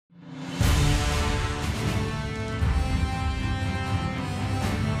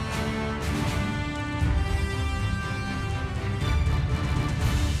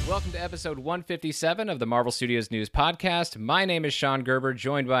episode 157 of the Marvel Studios News Podcast. My name is Sean Gerber,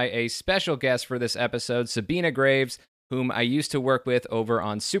 joined by a special guest for this episode, Sabina Graves, whom I used to work with over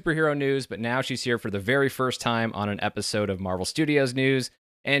on Superhero News, but now she's here for the very first time on an episode of Marvel Studios News.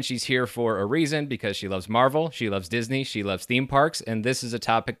 And she's here for a reason, because she loves Marvel, she loves Disney, she loves theme parks, and this is a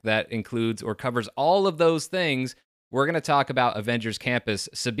topic that includes or covers all of those things. We're going to talk about Avengers Campus.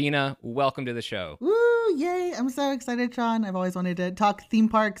 Sabina, welcome to the show. Woo, yay. I'm so excited, Sean. I've always wanted to talk theme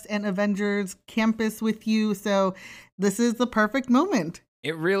parks and Avengers Campus with you, so this is the perfect moment.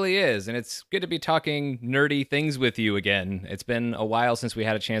 It really is, and it's good to be talking nerdy things with you again. It's been a while since we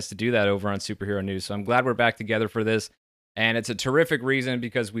had a chance to do that over on Superhero News, so I'm glad we're back together for this. And it's a terrific reason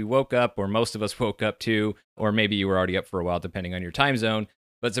because we woke up, or most of us woke up too, or maybe you were already up for a while, depending on your time zone.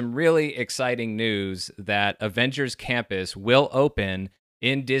 But some really exciting news that Avengers Campus will open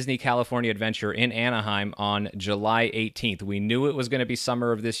in Disney California Adventure in Anaheim on July 18th. We knew it was going to be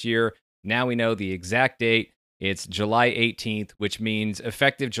summer of this year. Now we know the exact date. It's July 18th, which means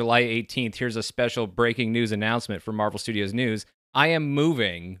effective July 18th. Here's a special breaking news announcement for Marvel Studios News. I am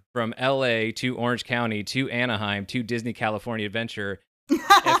moving from LA to Orange County to Anaheim to Disney California Adventure.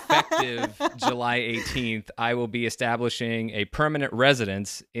 Effective July 18th, I will be establishing a permanent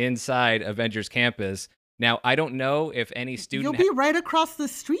residence inside Avengers Campus. Now, I don't know if any student... You'll be right across the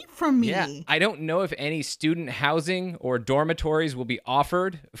street from me. Yeah, I don't know if any student housing or dormitories will be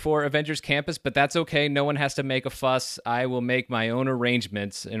offered for Avengers Campus, but that's okay. No one has to make a fuss. I will make my own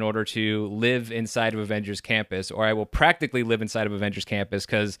arrangements in order to live inside of Avengers Campus, or I will practically live inside of Avengers Campus,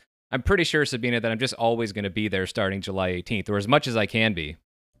 because I'm pretty sure, Sabina, that I'm just always going to be there starting July 18th, or as much as I can be.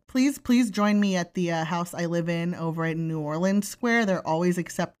 Please join me at the house I live in over at New Orleans Square. They're always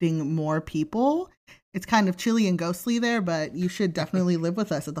accepting more people. It's kind of chilly and ghostly there, but you should definitely live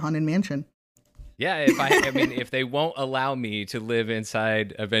with us at the Haunted Mansion. Yeah, if they won't allow me to live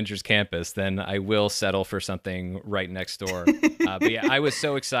inside Avengers Campus, then I will settle for something right next door. But yeah, I was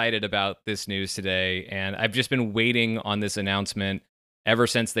so excited about this news today, and I've just been waiting on this announcement ever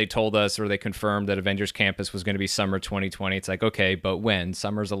since they told us, or they confirmed, that Avengers Campus was going to be summer 2020. It's like, okay, but when?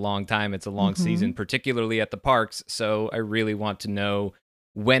 Summer's a long time. It's a long season, particularly at the parks. So I really want to know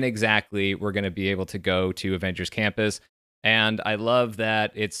when exactly we're going to be able to go to Avengers Campus. And I love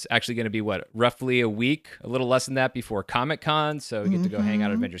that it's actually going to be, roughly a week, a little less than that, before Comic-Con. So we get to go hang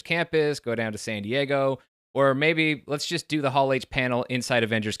out at Avengers Campus, go down to San Diego, or maybe let's just do the Hall H panel inside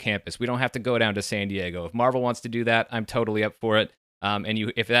Avengers Campus. We don't have to go down to San Diego. If Marvel wants to do that, I'm totally up for it.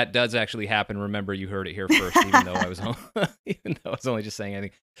 If that does actually happen, remember, you heard it here first, even though I was only just saying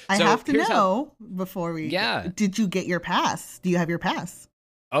anything. I have to know before we... Yeah. Did you get your pass? Do you have your pass?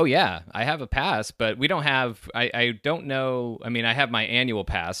 Oh, yeah, I have a pass, but we don't have, I don't know, I mean, I have my annual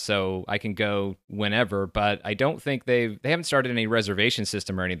pass, so I can go whenever, but I don't think they haven't started any reservation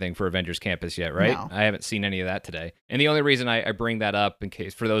system or anything for Avengers Campus yet, right? No. I haven't seen any of that today. And the only reason I bring that up, in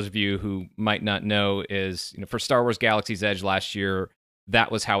case, for those of you who might not know, is, for Star Wars Galaxy's Edge last year,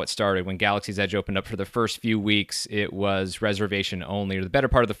 that was how it started. When Galaxy's Edge opened up for the first few weeks, it was reservation only, or the better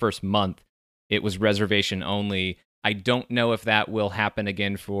part of the first month, it was reservation only. I don't know if that will happen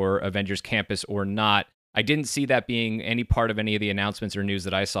again for Avengers Campus or not. I didn't see that being any part of any of the announcements or news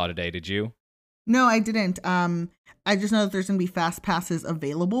that I saw today. Did you? No, I didn't. I just know that there's going to be fast passes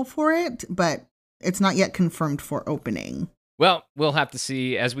available for it, but it's not yet confirmed for opening. Well, we'll have to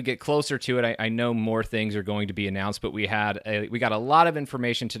see as we get closer to it. I know more things are going to be announced, but we got a lot of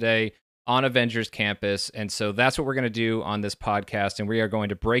information today on Avengers Campus, and so that's what we're going to do on this podcast, and we are going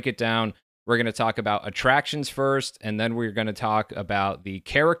to break it down. We're going to talk about attractions first, and then we're going to talk about the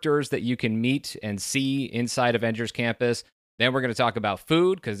characters that you can meet and see inside Avengers Campus. Then we're going to talk about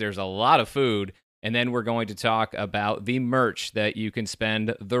food, because there's a lot of food. And then we're going to talk about the merch that you can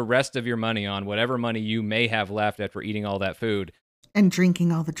spend the rest of your money on, whatever money you may have left after eating all that food. And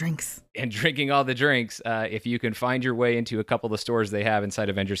drinking all the drinks. If you can find your way into a couple of the stores they have inside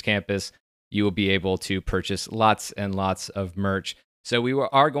Avengers Campus, you will be able to purchase lots and lots of merch. So we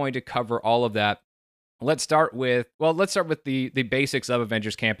are going to cover all of that. Let's start with the basics of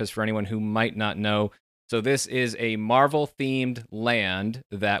Avengers Campus for anyone who might not know. So this is a Marvel-themed land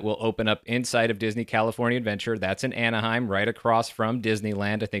that will open up inside of Disney California Adventure. That's in Anaheim, right across from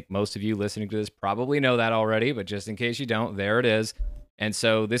Disneyland. I think most of you listening to this probably know that already, but just in case you don't, there it is. And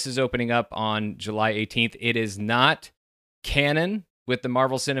so this is opening up on July 18th. It is not canon with the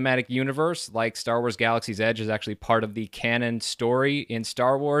Marvel Cinematic Universe, like Star Wars Galaxy's Edge is actually part of the canon story in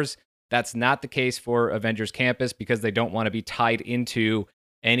Star Wars. That's not the case for Avengers Campus, because they don't want to be tied into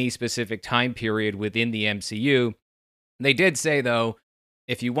any specific time period within the MCU. They did say, though,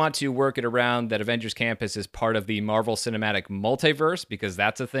 If you want to work it around that Avengers Campus is part of the Marvel Cinematic Multiverse, because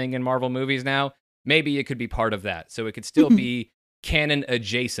that's a thing in Marvel movies now, maybe it could be part of that. So it could still be canon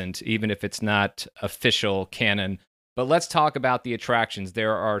adjacent, even if it's not official canon. But let's talk about the attractions.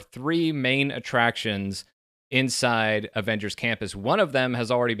 There are 3 main attractions inside Avengers Campus. One of them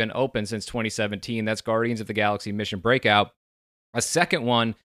has already been open since 2017. That's Guardians of the Galaxy Mission Breakout. A second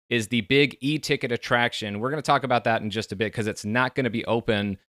one is the big e-ticket attraction. We're going to talk about that in just a bit because it's not going to be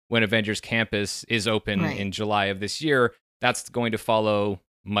open when Avengers Campus is open in July of this year. That's going to follow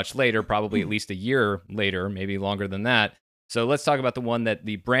much later, probably at least a year later, maybe longer than that. So let's talk about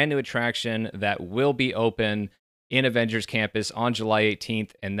the brand new attraction that will be open in Avengers Campus on July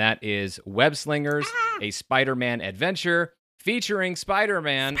 18th, and that is Web Slingers, a Spider-Man adventure featuring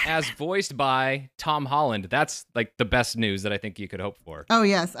Spider-Man as voiced by Tom Holland. That's like the best news that I think you could hope for. Oh,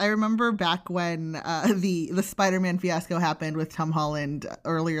 yes. I remember back when the Spider-Man fiasco happened with Tom Holland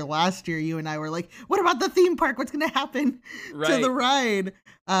earlier last year, you and I were like, what about the theme park? What's going to happen to the ride?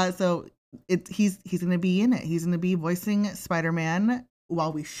 So he's going to be in it. He's going to be voicing Spider-Man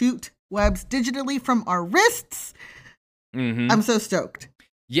while we shoot webs digitally from our wrists. Mm-hmm. I'm so stoked.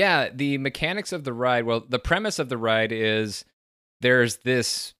 Yeah, the mechanics of the ride, well, the premise of the ride is there's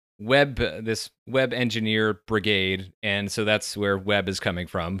this web engineer brigade, and so that's where web is coming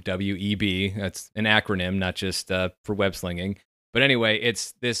from, WEB. That's an acronym, not just for web slinging. But anyway,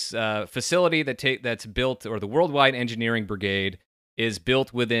 it's this facility that's built, or the Worldwide Engineering Brigade is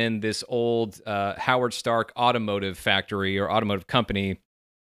built within this old Howard Stark automotive factory or automotive company.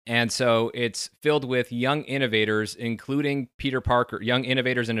 And so it's filled with young innovators, including Peter Parker, young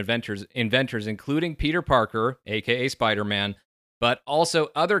innovators and inventors, including Peter Parker, aka Spider-Man, but also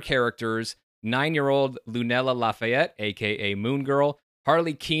other characters, 9-year-old Lunella Lafayette, aka Moon Girl,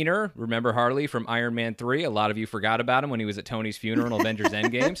 Harley Keener, remember Harley from Iron Man 3? A lot of you forgot about him when he was at Tony's funeral in Avengers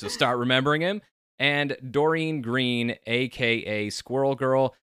Endgame, so start remembering him. And Doreen Green, aka Squirrel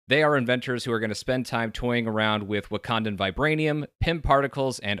Girl. They are inventors who are going to spend time toying around with Wakandan vibranium, PIM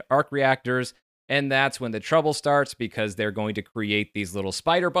particles, and arc reactors. And that's when the trouble starts, because they're going to create these little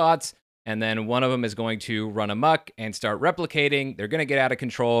spider bots. And then one of them is going to run amok and start replicating. They're going to get out of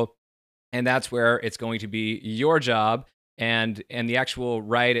control. And that's where it's going to be your job. And the actual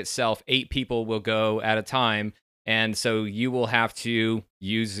ride itself, 8 people will go at a time. And so you will have to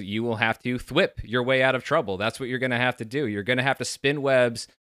thwip your way out of trouble. That's what you're going to have to do. You're going to have to spin webs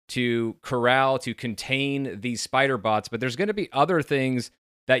to contain these spider bots, but there's going to be other things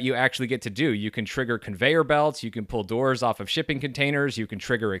that you actually get to do. You can trigger conveyor belts, you can pull doors off of shipping containers, you can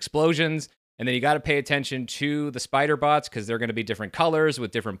trigger explosions, and then you got to pay attention to the spider bots because they're going to be different colors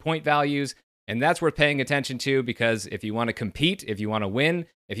with different point values, and that's worth paying attention to, because if you want to compete, if you want to win,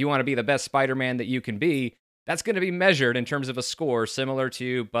 if you want to be the best Spider-Man that you can be, that's going to be measured in terms of a score similar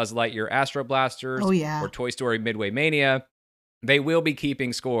to Buzz Lightyear Astro Blasters or Toy Story Midway Mania. They will be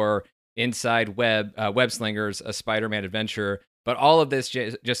keeping score inside Web Slingers, a Spider-Man adventure. But all of this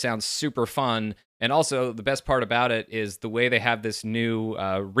just sounds super fun. And also, the best part about it is the way they have this new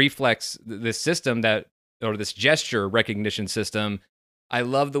reflex, this system this gesture recognition system. I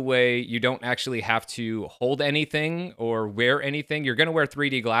love the way you don't actually have to hold anything or wear anything. You're going to wear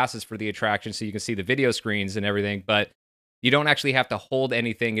 3D glasses for the attraction so you can see the video screens and everything, but you don't actually have to hold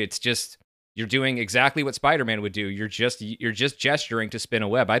anything. It's just, you're doing exactly what Spider-Man would do. You're just gesturing to spin a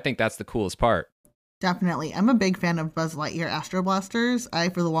web. I think that's the coolest part. Definitely. I'm a big fan of Buzz Lightyear Astro Blasters. I,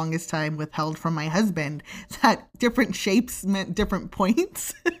 for the longest time, withheld from my husband that different shapes meant different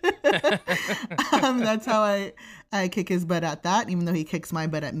points. That's how I kick his butt at that, even though he kicks my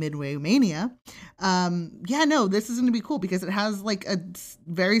butt at Midway Mania. This is going to be cool because it has like a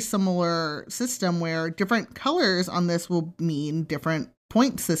very similar system where different colors on this will mean different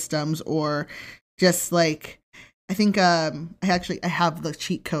point systems, or just like, I think I have the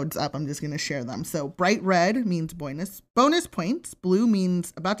cheat codes up. I'm just going to share them. So bright red means bonus points. Blue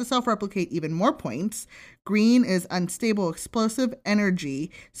means about to self-replicate, even more points. Green is unstable explosive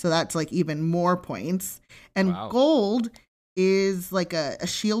energy. So that's like even more points. And gold is like a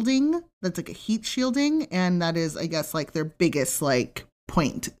shielding. That's like a heat shielding. And that is, I guess, like their biggest like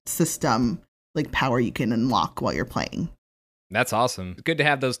point system, like power you can unlock while you're playing. That's awesome. Good to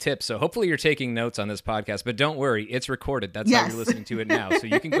have those tips. So hopefully you're taking notes on this podcast, but don't worry, it's recorded. That's how you're listening to it now. So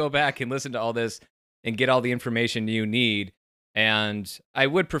you can go back and listen to all this and get all the information you need. And I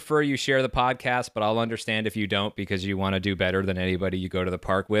would prefer you share the podcast, but I'll understand if you don't, because you want to do better than anybody you go to the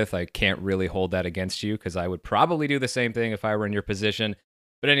park with. I can't really hold that against you, because I would probably do the same thing if I were in your position.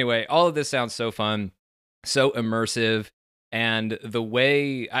 But anyway, all of this sounds so fun, so immersive. And the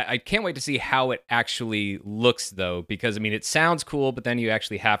way I can't wait to see how it actually looks, though, because I mean, it sounds cool, but then you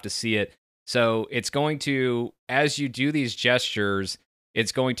actually have to see it. So it's going to, as you do these gestures,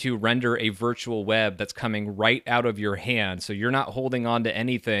 it's going to render a virtual web that's coming right out of your hand. So you're not holding on to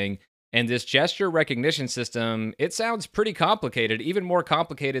anything. And this gesture recognition system, it sounds pretty complicated, even more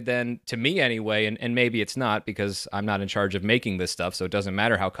complicated than to me anyway. And maybe it's not because I'm not in charge of making this stuff. So it doesn't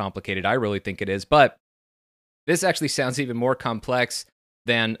matter how complicated I really think it is. But this actually sounds even more complex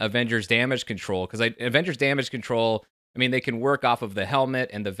than Avengers Damage Control because Avengers Damage Control, I mean, they can work off of the helmet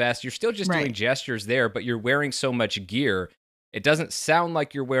and the vest. You're still just doing gestures there, but you're wearing so much gear. It doesn't sound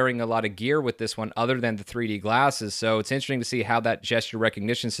like you're wearing a lot of gear with this one other than the 3D glasses. So it's interesting to see how that gesture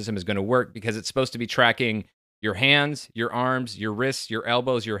recognition system is going to work because it's supposed to be tracking your hands, your arms, your wrists, your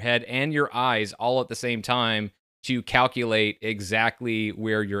elbows, your head, and your eyes all at the same time to calculate exactly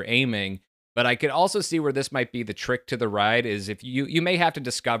where you're aiming. But I could also see where this might be the trick to the ride is if you may have to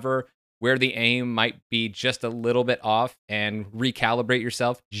discover where the aim might be just a little bit off and recalibrate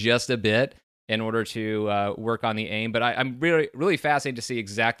yourself just a bit in order to work on the aim. But I'm really, really fascinated to see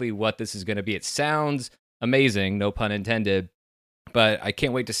exactly what this is going to be. It sounds amazing, no pun intended, but I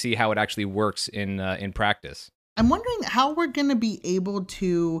can't wait to see how it actually works in practice. I'm wondering how we're going to be able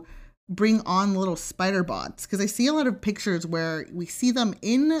to bring on little spider bots because I see a lot of pictures where we see them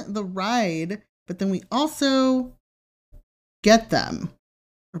in the ride, but then we also get them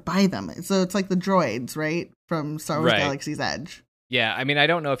or buy them. So it's like the droids, right? From Star Wars Galaxy's Edge. Yeah, I mean, I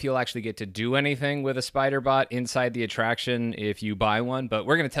don't know if you'll actually get to do anything with a spider bot inside the attraction if you buy one, but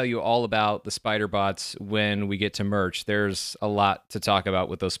we're going to tell you all about the spider bots when we get to merch. There's a lot to talk about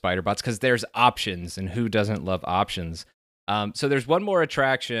with those spider bots because there's options, and who doesn't love options? So there's one more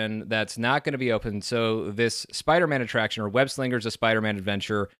attraction that's not going to be open. So this Spider-Man attraction, or Web Slingers, a Spider-Man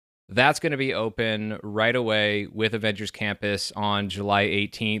adventure, that's going to be open right away with Avengers Campus on July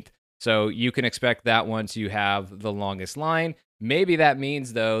 18th. So you can expect that one to have the longest line. Maybe that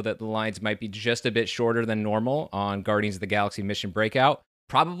means, though, that the lines might be just a bit shorter than normal on Guardians of the Galaxy Mission Breakout.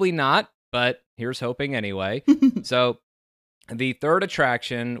 Probably not, but here's hoping anyway. So the third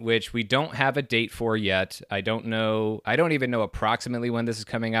attraction, which we don't have a date for yet, I don't even know approximately when this is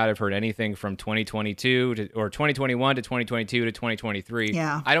coming out. I've heard anything from 2022 or 2021 to 2022 to 2023.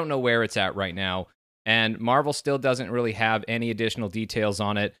 Yeah. I don't know where it's at right now. And Marvel still doesn't really have any additional details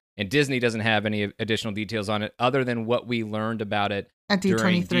on it. And Disney doesn't have any additional details on it other than what we learned about it at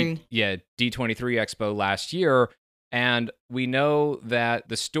D23. D23 Expo last year. And we know that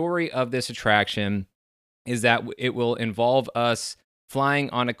the story of this attraction is that it will involve us flying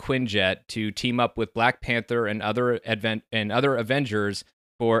on a Quinjet to team up with Black Panther and other Avengers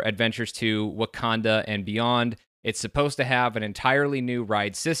for adventures to Wakanda and beyond. It's supposed to have an entirely new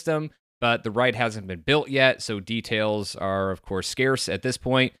ride system, but the ride hasn't been built yet, so details are, of course, scarce at this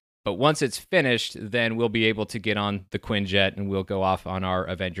point. But once it's finished, then we'll be able to get on the Quinjet and we'll go off on our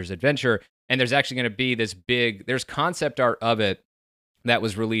Avengers adventure. And there's actually going to be there's concept art of it that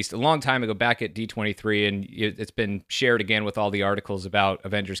was released a long time ago back at D23, and it's been shared again with all the articles about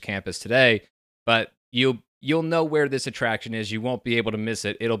Avengers Campus today. But you'll know where this attraction is. You won't be able to miss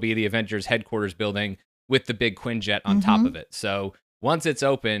it. It'll be the Avengers headquarters building with the big Quinjet on top of it. So once it's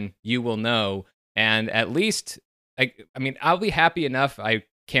open, you will know. And at least, I mean, I'll be happy enough. I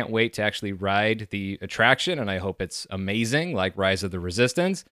can't wait to actually ride the attraction, and I hope it's amazing, like Rise of the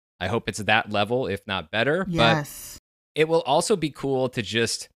Resistance. I hope it's that level, if not better. Yes. But it will also be cool to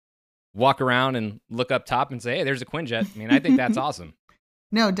just walk around and look up top and say, hey, there's a Quinjet. I mean, I think that's awesome.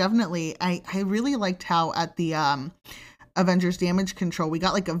 No, definitely. I really liked how at the Avengers Damage Control, we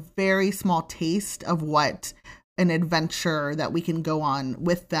got like a very small taste of what an adventure that we can go on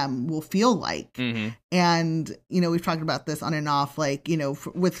with them will feel like. And, we've talked about this on and off, like,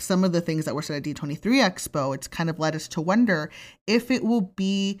 with some of the things that were said at D23 Expo, it's kind of led us to wonder if it will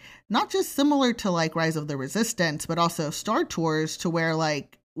be not just similar to like Rise of the Resistance, but also Star Tours, to where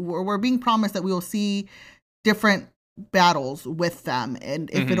like we're being promised that we will see different battles with them, and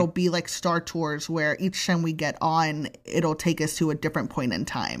if it'll be like Star Tours where each time we get on, it'll take us to a different point in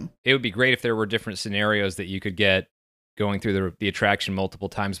time. It would be great if there were different scenarios that you could get going through the attraction multiple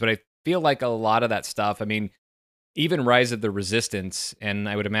times, but I feel like a lot of that stuff, I mean, even Rise of the Resistance, and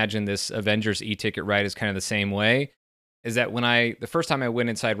I would imagine this Avengers e-ticket ride is kind of the same way, is that the first time I went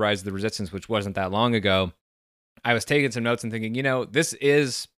inside Rise of the Resistance, which wasn't that long ago, I was taking some notes and thinking, this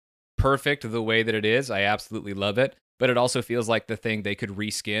is perfect the way that it is. I absolutely love it. But it also feels like the thing they could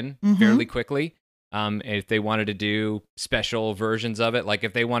reskin fairly quickly. If they wanted to do special versions of it, like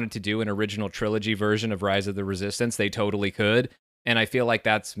if they wanted to do an original trilogy version of Rise of the Resistance, they totally could. And I feel like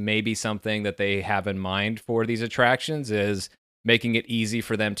that's maybe something that they have in mind for these attractions is making it easy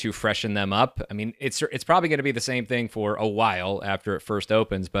for them to freshen them up. I mean, it's probably going to be the same thing for a while after it first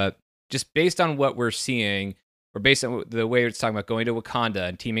opens, but just based on what we're seeing, or based on the way it's talking about going to Wakanda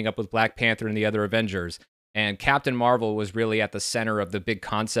and teaming up with Black Panther and the other Avengers, and Captain Marvel was really at the center of the big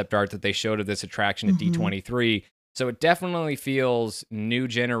concept art that they showed of this attraction at Mhm. D23. So it definitely feels new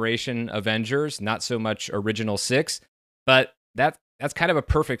generation Avengers, not so much original six, but that's kind of a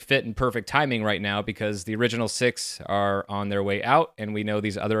perfect fit and perfect timing right now because the original six are on their way out, and we know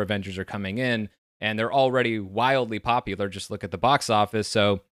these other Avengers are coming in, and they're already wildly popular. Just look at the box office.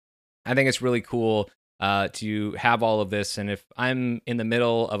 So I think it's really cool to have all of this. And if I'm in the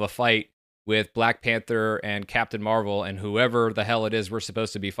middle of a fight with Black Panther and Captain Marvel and whoever the hell it is we're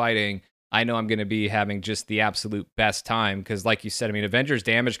supposed to be fighting, I know I'm going to be having just the absolute best time. Because, like you said, I mean, Avengers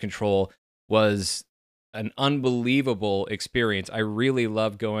Damage Control was an unbelievable experience. I really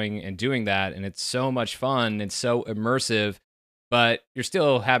love going and doing that. And it's so much fun and so immersive, but you're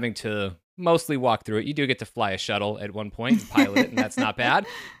still having to mostly walk through it. You do get to fly a shuttle at one point and pilot it, and that's not bad.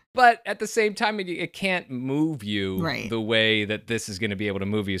 But at the same time, it can't move you Right. the way that this is going to be able to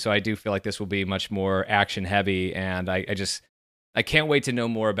move you. So I do feel like this will be much more action heavy, and I can't wait to know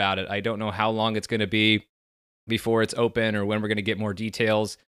more about it. I don't know how long it's going to be before it's open or when we're going to get more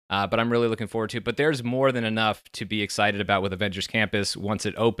details, but I'm really looking forward to it. But there's more than enough to be excited about with Avengers Campus once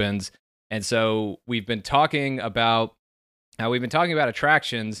it opens. And so we've been talking about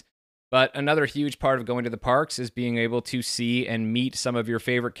attractions, but another huge part of going to the parks is being able to see and meet some of your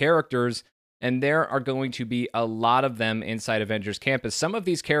favorite characters. And there are going to be a lot of them inside Avengers Campus. Some of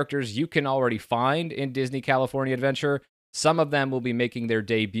these characters you can already find in Disney California Adventure. Some of them will be making their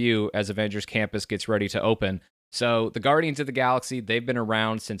debut as Avengers Campus gets ready to open. So the Guardians of the Galaxy, they've been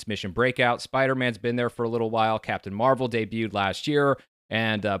around since Mission Breakout. Spider-Man's been there for a little while. Captain Marvel debuted last year.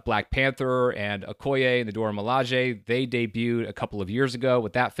 And Black Panther and Okoye and the Dora Milaje, they debuted a couple of years ago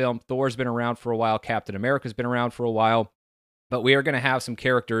with that film. Thor's been around for a while. Captain America's been around for a while. But we are going to have some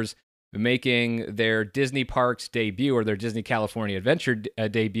characters making their Disney Parks debut or their Disney California Adventure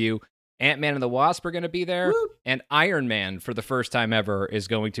debut. Ant-Man and the Wasp are going to be there. Woo. And Iron Man, for the first time ever, is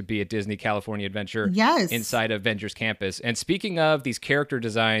going to be at Disney California Adventure Yes. inside Avengers Campus. And speaking of these character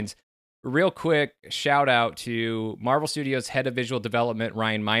designs, real quick shout out to Marvel Studios head of visual development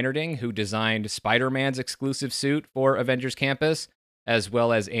Ryan Meinerding, who designed Spider-Man's exclusive suit for Avengers Campus, as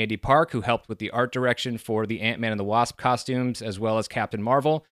well as Andy Park, who helped with the art direction for the Ant-Man and the Wasp costumes, as well as Captain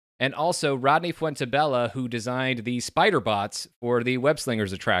Marvel, and also Rodney Fuentebella, who designed the Spider-Bots for the Web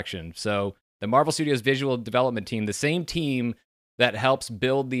Slingers attraction. So the Marvel Studios visual development team, the same team that helps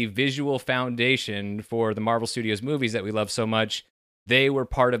build the visual foundation for the Marvel Studios movies that we love so much, they were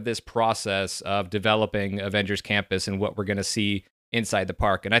part of this process of developing Avengers Campus and what we're going to see inside the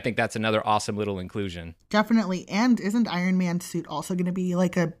park. And I think that's another awesome little inclusion. Definitely. And isn't Iron Man's suit also going to be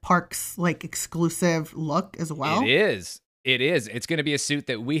like a parks like exclusive look as well? It is. It is. It's going to be a suit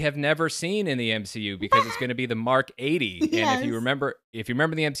that we have never seen in the MCU because it's going to be the Mark 80. Yes. And if you remember the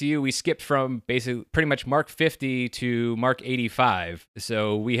MCU, we skipped from basically pretty much Mark 50 to Mark 85.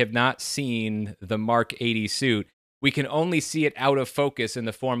 So we have not seen the Mark 80 suit. We can only see it out of focus in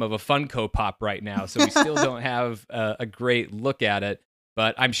the form of a Funko Pop right now. So we still don't have a great look at it.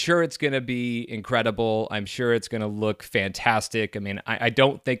 But I'm sure it's going to be incredible. I'm sure it's going to look fantastic. I mean, I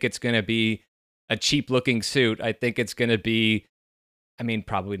don't think it's going to be a cheap looking suit. I think it's going to be, I mean,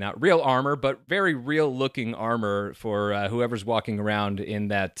 probably not real armor, but very real looking armor for whoever's walking around in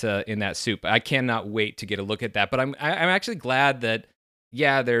that suit. But I cannot wait to get a look at that. But I'm actually glad that,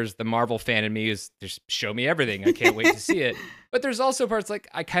 yeah, there's the Marvel fan in me is just show me everything. I can't wait to see it. But there's also parts like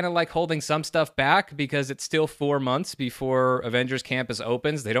I kind of like holding some stuff back because it's still 4 months before Avengers Campus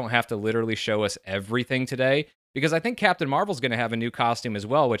opens. They don't have to literally show us everything today because I think Captain Marvel's going to have a new costume as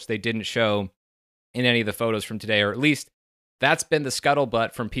well, which they didn't show in any of the photos from today, or at least that's been the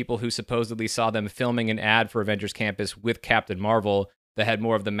scuttlebutt from people who supposedly saw them filming an ad for Avengers Campus with Captain Marvel that had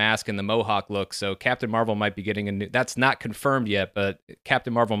more of the mask and the mohawk look. So Captain Marvel might be getting a new, that's not confirmed yet, but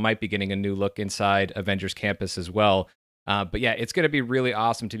Captain Marvel might be getting a new look inside Avengers Campus as well. But yeah, it's going to be really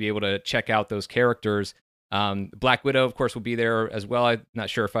awesome to be able to check out those characters. Black Widow, of course, will be there as well. I'm not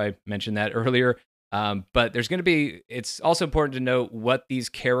sure if I mentioned that earlier. But there's going to be, it's also important to note what these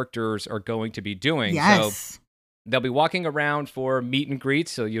characters are going to be doing. Yes. So they'll be walking around for meet and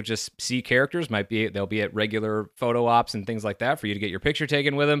greets, so you'll just see characters. They'll be at regular photo ops and things like that for you to get your picture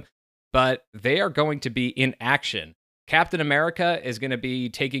taken with them. But they are going to be in action. Captain America is going to be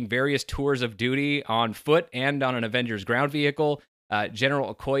taking various tours of duty on foot and on an Avengers ground vehicle.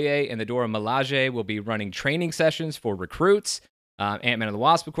 General Okoye and the Dora Milaje will be running training sessions for recruits. Ant-Man and the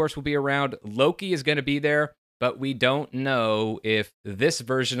Wasp, of course, will be around. Loki is going to be there, but we don't know if this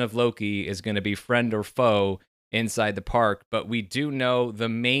version of Loki is going to be friend or foe inside the park. But we do know the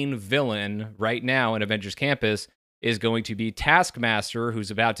main villain right now in Avengers Campus is going to be Taskmaster,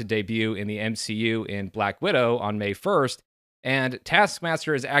 who's about to debut in the MCU in Black Widow on May 1st. And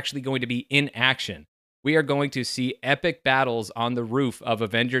Taskmaster is actually going to be in action. We are going to see epic battles on the roof of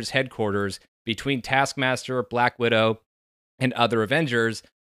Avengers headquarters between Taskmaster, Black Widow, and other Avengers.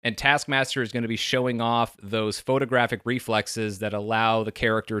 And Taskmaster is going to be showing off those photographic reflexes that allow the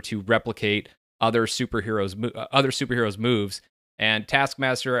character to replicate other superheroes' moves. And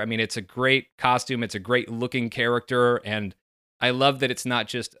Taskmaster, I mean, it's a great costume. It's a great looking character. And I love that it's not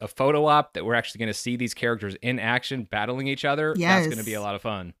just a photo op, that we're actually going to see these characters in action battling each other. Yes. That's going to be a lot of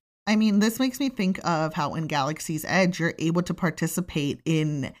fun. I mean, this makes me think of how in Galaxy's Edge, you're able to participate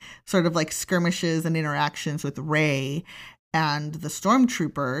in sort of like skirmishes and interactions with Rey and the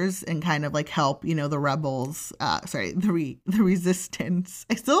stormtroopers and kind of like help, you know, the rebels, the resistance.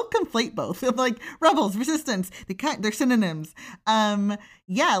 I still conflate both. I'm like rebels, resistance, they're synonyms.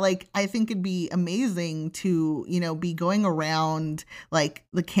 Yeah, like I think it'd be amazing to, you know, be going around like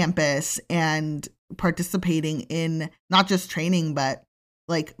the campus and participating in not just training, but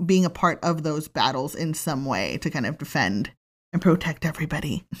like being a part of those battles in some way to kind of defend and protect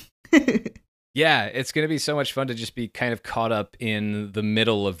everybody. Yeah, it's going to be so much fun to just be kind of caught up in the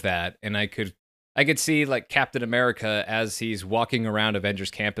middle of that. And I could see like Captain America as he's walking around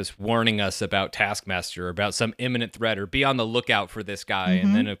Avengers Campus warning us about Taskmaster, about some imminent threat, or be on the lookout for this guy. Mm-hmm.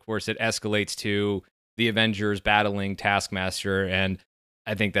 And then, of course, it escalates to the Avengers battling Taskmaster. And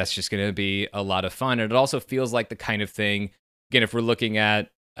I think that's just going to be a lot of fun. And it also feels like the kind of thing, again, if we're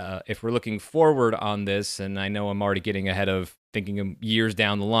looking forward on this, and I know I'm already getting ahead of thinking of years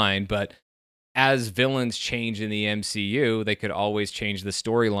down the line, but as villains change in the MCU, they could always change the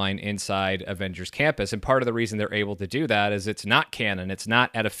storyline inside Avengers Campus. And part of the reason they're able to do that is it's not canon. It's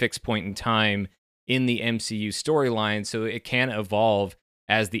not at a fixed point in time in the MCU storyline, so it can evolve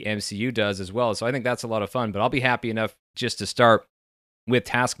as the MCU does as well. So I think that's a lot of fun, but I'll be happy enough just to start with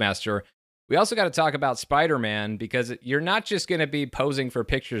Taskmaster. We also got to talk about Spider-Man, because you're not just going to be posing for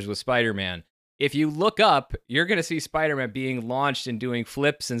pictures with Spider-Man. If you look up, you're going to see Spider-Man being launched and doing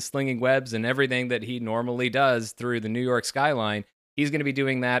flips and slinging webs and everything that he normally does through the New York skyline. He's going to be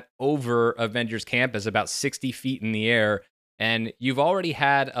doing that over Avengers Campus, about 60 feet in the air. And you've already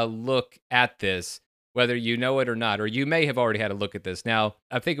had a look at this, whether you know it or not, or you may have already had a look at this. Now,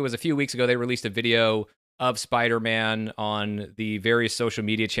 I think it was a few weeks ago, they released a video of Spider-Man on the various social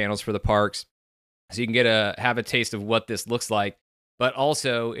media channels for the parks, so you can have a taste of what this looks like. But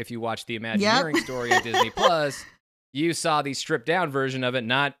also, if you watch the Imagineering story on Disney Plus, you saw the stripped down version of it,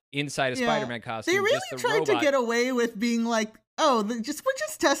 not inside a Spider-Man costume. They really just the tried robot. to get away with being like, oh, we're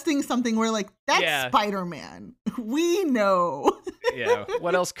just testing something. We're like, that's Spider-Man. We know. Yeah.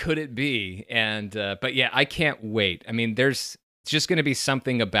 What else could it be? And but yeah, I can't wait. I mean, there's just going to be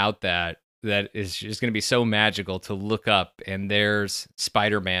something about that is just going to be so magical to look up, and there's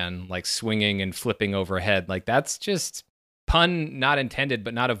Spider-Man like swinging and flipping overhead. Like, that's just, pun not intended,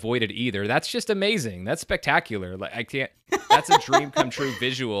 but not avoided either. That's just amazing. That's spectacular. Like, that's a dream come true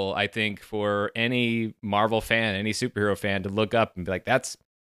visual, I think, for any Marvel fan, any superhero fan, to look up and be like, that's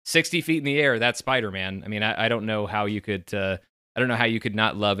 60 feet in the air. That's Spider-Man. I mean, I don't know how you could,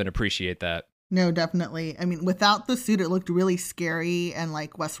 not love and appreciate that. No, definitely. I mean, without the suit, it looked really scary and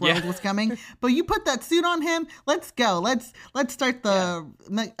like Westworld was coming. But you put that suit on him. Let's go. Let's start the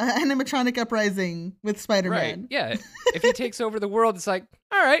animatronic uprising with Spider-Man. Right. Yeah. If he takes over the world, it's like,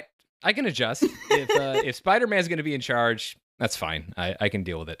 all right, I can adjust. If Spider-Man's going to be in charge, that's fine. I can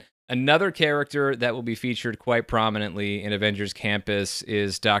deal with it. Another character that will be featured quite prominently in Avengers Campus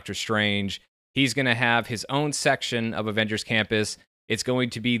is Doctor Strange. He's going to have his own section of Avengers Campus. It's going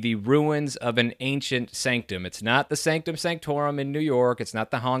to be the ruins of an ancient sanctum. It's not the Sanctum Sanctorum in New York. It's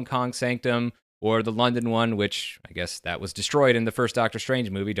not the Hong Kong Sanctum or the London one, which I guess that was destroyed in the first Doctor Strange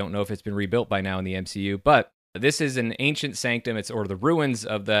movie. Don't know if it's been rebuilt by now in the MCU, but this is an ancient sanctum. Or the ruins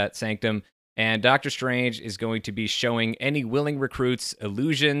of that sanctum. And Doctor Strange is going to be showing any willing recruits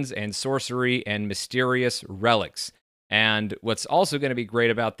illusions and sorcery and mysterious relics. And what's also going to be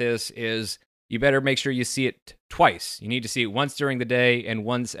great about this is you better make sure you see it twice. You need to see it once during the day and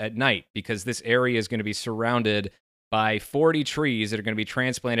once at night, because this area is going to be surrounded by 40 trees that are going to be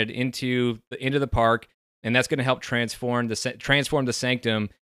transplanted into the park, and that's going to help transform the sanctum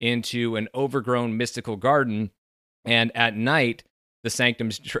into an overgrown mystical garden. And at night, the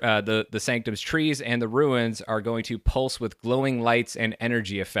sanctum's trees and the ruins are going to pulse with glowing lights and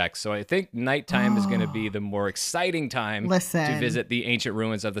energy effects. So I think nighttime is going to be Oh, the more exciting time to listen. visit the ancient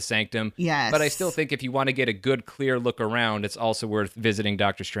ruins of the sanctum. But I still Yes. think if you want to get a good, clear look around, it's also worth visiting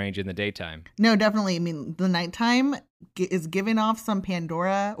Doctor Strange in the daytime. No, definitely. I mean, the nighttime is giving off some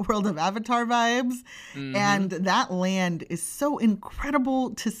Pandora World of Avatar vibes. Hmm. And that land is so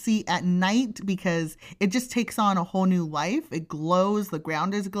incredible to see at night because it just takes on a whole new life. It glows, the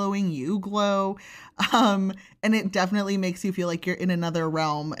ground is glowing, you glow. And it definitely makes you feel like you're in another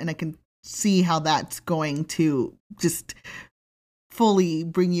realm. And I can see how that's going to just fully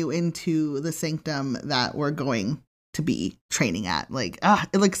bring you into the sanctum that we're going to be training at. Like,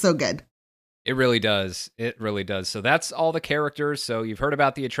 it looks so good. It really does. It really does. So that's all the characters. So you've heard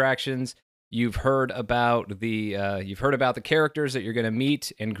about the attractions. You've heard about the characters that you're going to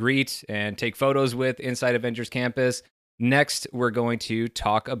meet and greet and take photos with inside Avengers Campus. Next, we're going to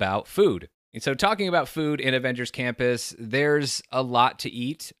talk about food. And so, talking about food in Avengers Campus, there's a lot to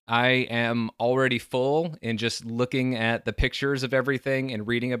eat. I am already full in just looking at the pictures of everything and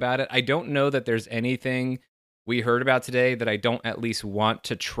reading about it. I don't know that there's anything we heard about today that I don't at least want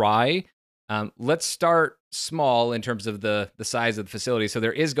to try. Let's start small in terms of the size of the facility. So,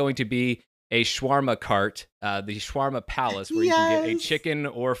 there is going to be a shawarma cart, the shawarma palace, where you can get a Yes. chicken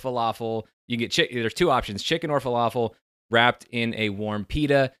or falafel. You can get there's two options: chicken or falafel, wrapped in a warm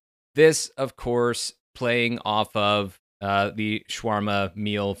pita. This, of course, playing off of the shawarma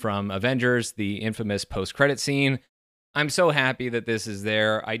meal from Avengers, the infamous post-credit scene. I'm so happy that this is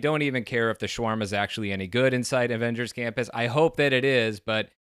there. I don't even care if the shawarma is actually any good inside Avengers Campus. I hope that it is, but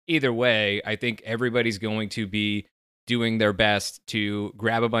either way, I think everybody's going to be doing their best to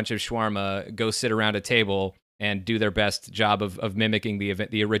grab a bunch of shawarma, go sit around a table, and do their best job of mimicking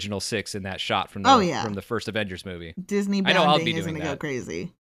the original six in that shot Oh, yeah. from the first Avengers movie. Disney I know I'll bonding be is doing going to go that.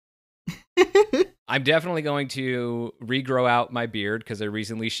 crazy. I'm definitely going to regrow out my beard because I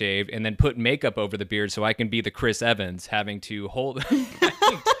recently shaved, and then put makeup over the beard so I can be the Chris Evans, having to having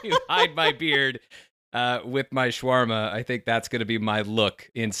to hide my beard with my shawarma. I think that's going to be my look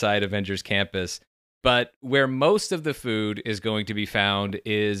inside Avengers Campus. But where most of the food is going to be found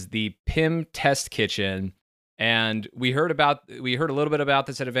is the PIM test kitchen. And we heard a little bit about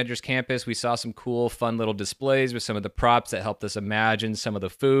this at Avengers Campus. We saw some cool, fun little displays with some of the props that helped us imagine some of the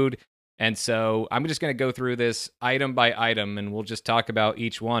food. And so I'm just going to go through this item by item, and we'll just talk about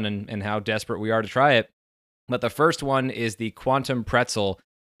each one and how desperate we are to try it. But the first one is the Quantum Pretzel.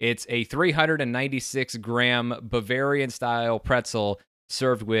 It's a 396-gram Bavarian-style pretzel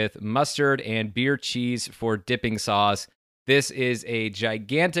served with mustard and beer cheese for dipping sauce. This is a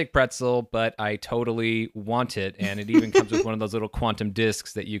gigantic pretzel, but I totally want it. And it even comes with one of those little quantum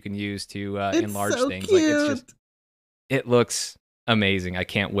discs that you can use to It's enlarge so things. Like, cute. it looks amazing. I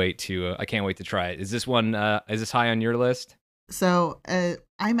can't wait to try it. Is this high on your list? So,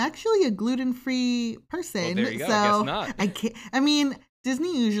 I'm actually a gluten-free Well, there person. you go. I guess So, not. I can't, I mean,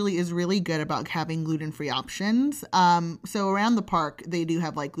 Disney usually is really good about having gluten-free options. So around the park, they do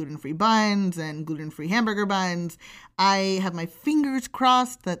have like gluten-free buns and gluten-free hamburger buns. I have my fingers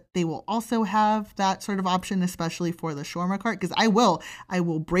crossed that they will also have that sort of option, especially for the shawarma cart, because I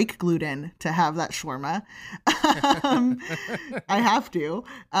will break gluten to have that shawarma. um, I have to.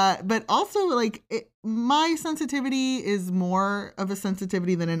 But also, like, my sensitivity is more of a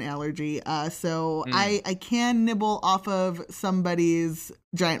sensitivity than an allergy. So Mm, I can nibble off of somebody's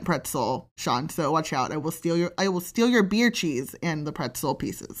giant pretzel, Sean. So watch out. I will steal your beer cheese and the pretzel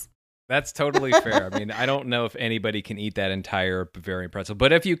pieces. that's totally fair. I mean, I don't know if anybody can eat that entire Bavarian pretzel,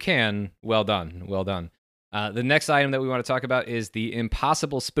 but if you can, well done. Well done. The next item that we want to talk about is the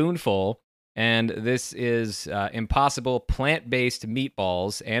Impossible Spoonful. And this is impossible plant-based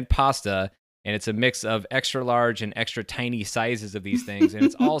meatballs and pasta, and it's a mix of extra large and extra tiny sizes of these things, and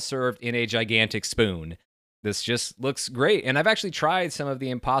it's all served in a gigantic spoon. This just looks great, and I've actually tried some of the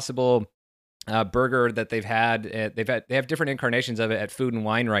Impossible burger that they've had. They have different incarnations of it at Food and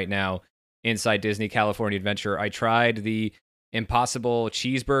Wine right now inside Disney California Adventure. I tried the Impossible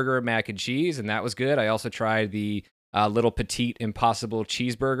cheeseburger mac and cheese, and that was good. I also tried the little petite Impossible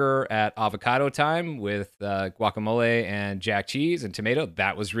cheeseburger at Avocado Time with guacamole and jack cheese and tomato.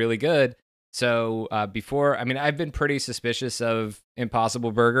 That was really good. So I've been pretty suspicious of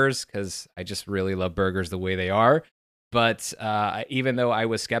Impossible burgers because I just really love burgers the way they are. But even though I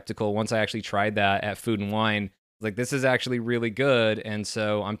was skeptical, once I actually tried that at Food and Wine, like, this is actually really good. And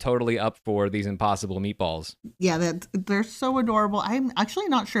so I'm totally up for these Impossible meatballs. Yeah, they're so adorable. I'm actually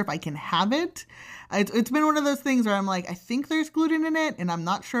not sure if I can have it. It's been one of those things where I'm like, I think there's gluten in it, and I'm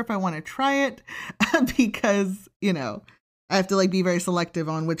not sure if I want to try it because I have to like be very selective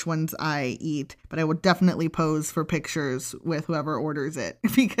on which ones I eat, but I will definitely pose for pictures with whoever orders it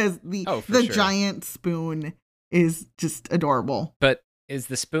because the sure. giant spoon is just adorable. But is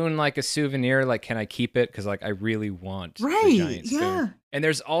the spoon like a souvenir? Like, can I keep it? Because like I really want the Right. giant spoon. Yeah. And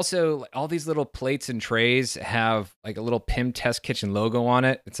there's also like, all these little plates and trays have like a little Pym Test Kitchen logo on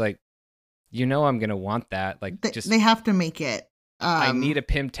it. It's like, I'm gonna want that. Like, They have to make it. I need a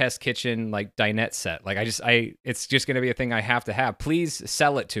Pym Test Kitchen like dinette set. Like it's just going to be a thing I have to have. Please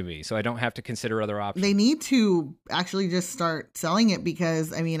sell it to me so I don't have to consider other options. They need to actually just start selling it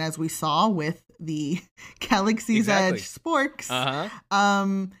because I mean, as we saw with the Galaxy's Edge sporks,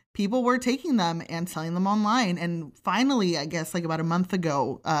 people were taking them and selling them online. And finally, I guess like about a month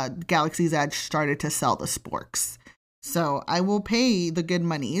ago, Galaxy's Edge started to sell the sporks. So I will pay the good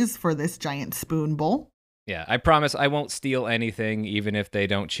monies for this giant spoon bowl. Yeah, I promise I won't steal anything, even if they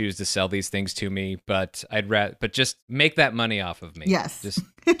don't choose to sell these things to me. But but just make that money off of me. Yes, just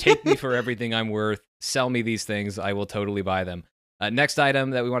take me for everything I'm worth. Sell me these things; I will totally buy them. Next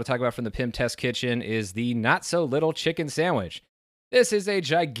item that we want to talk about from the Pym Test Kitchen is the not so little chicken sandwich. This is a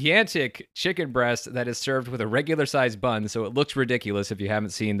gigantic chicken breast that is served with a regular sized bun, so it looks ridiculous if you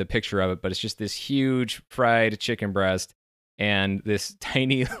haven't seen the picture of it. But it's just this huge fried chicken breast. And this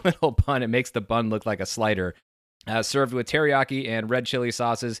tiny little bun, it makes the bun look like a slider. Served with teriyaki and red chili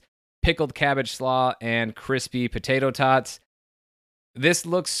sauces, pickled cabbage slaw, and crispy potato tots. This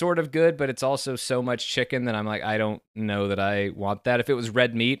looks sort of good, but it's also so much chicken that I'm like, I don't know that I want that. If it was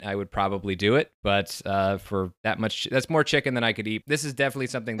red meat, I would probably do it. But for that much, that's more chicken than I could eat. This is definitely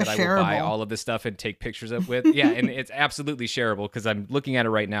something that I will buy all of this stuff and take pictures of with. Yeah, and it's absolutely shareable because I'm looking at it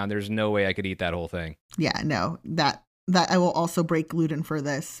right now and there's no way I could eat that whole thing. Yeah, no, that I will also break gluten for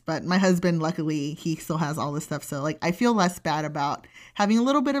this. But my husband, luckily, he still has all this stuff. So like I feel less bad about having a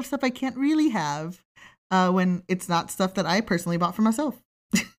little bit of stuff I can't really have when it's not stuff that I personally bought for myself.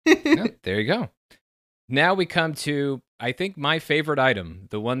 There you go. Now we come to, I think, my favorite item,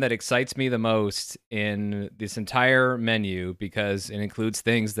 the one that excites me the most in this entire menu because it includes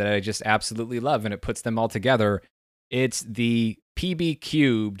things that I just absolutely love and it puts them all together. It's the PB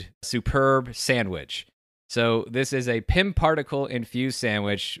Cubed Superb Sandwich. So this is a Pym particle infused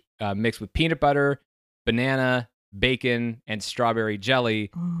sandwich mixed with peanut butter, banana, bacon, and strawberry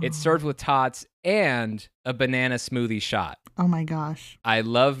jelly. Oh. It's served with tots and a banana smoothie shot. Oh my gosh. I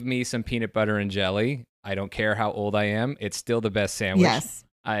love me some peanut butter and jelly. I don't care how old I am. It's still the best sandwich. Yes.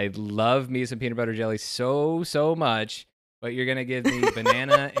 I love me some peanut butter jelly so much, but you're going to give me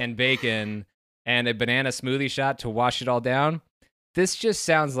banana and bacon and a banana smoothie shot to wash it all down. This just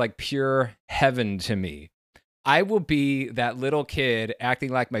sounds like pure heaven to me. I will be that little kid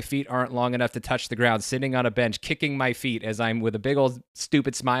acting like my feet aren't long enough to touch the ground, sitting on a bench, kicking my feet as I'm with a big old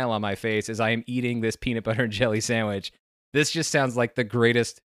stupid smile on my face as I am eating this peanut butter and jelly sandwich. This just sounds like the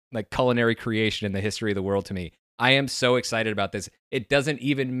greatest like culinary creation in the history of the world to me. I am so excited about this. It doesn't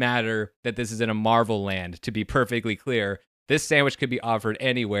even matter that this is in a Marvel land, to be perfectly clear. This sandwich could be offered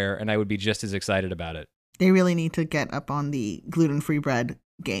anywhere, and I would be just as excited about it. They really need to get up on the gluten-free bread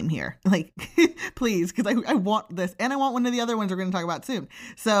game here. Like, please, because I want this. And I want one of the other ones we're going to talk about soon.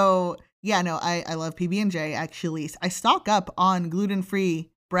 So, yeah, no, I love PB&J, actually. I stock up on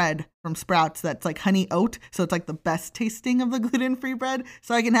gluten-free bread from Sprouts that's like honey oat. So it's like the best tasting of the gluten-free bread.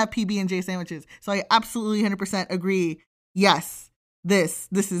 So I can have PB&J sandwiches. So I absolutely 100% agree. Yes, this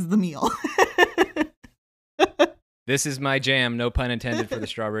is the meal. This is my jam, no pun intended for the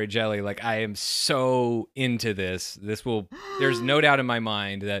strawberry jelly. Like, I am so into this. There's no doubt in my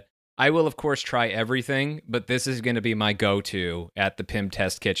mind that I will, of course, try everything, but this is going to be my go-to at the Pym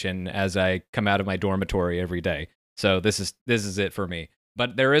Test Kitchen as I come out of my dormitory every day. So this is it for me.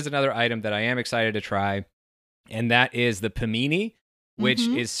 But there is another item that I am excited to try, and that is the Pymini, which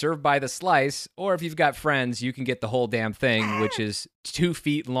is served by the slice, or if you've got friends, you can get the whole damn thing, which is 2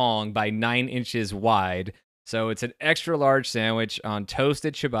 feet long by 9 inches wide. So it's an extra large sandwich on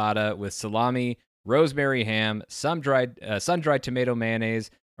toasted ciabatta with salami, rosemary ham, sun-dried tomato mayonnaise,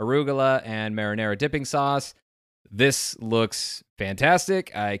 arugula, and marinara dipping sauce. This looks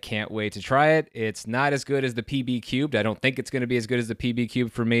fantastic. I can't wait to try it. It's not as good as the PB Cubed. I don't think it's going to be as good as the PB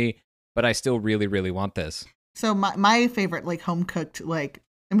Cubed for me, but I still really, really want this. So my favorite, like, home-cooked, like,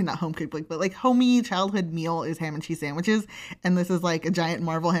 I mean, not home-cooked, like, but, like, homey childhood meal is ham and cheese sandwiches. And this is, like, a giant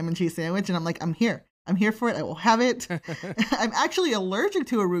Marvel ham and cheese sandwich. And I'm like, I'm here for it. I will have it. I'm actually allergic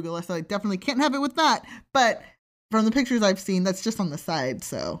to arugula, so I definitely can't have it with that. But from the pictures I've seen, that's just on the side.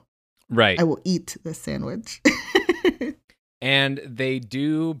 So right, I will eat this sandwich. And they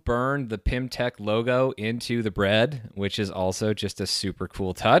do burn the PymTech logo into the bread, which is also just a super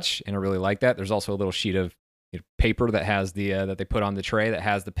cool touch. And I really like that. There's also a little sheet of paper that has the that they put on the tray that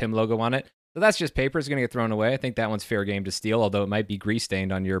has the PIM logo on it. So that's just paper. It's going to get thrown away. I think that one's fair game to steal, although it might be grease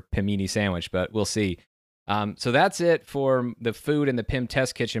stained on your Pimini sandwich, but we'll see. So that's it for the food in the PIM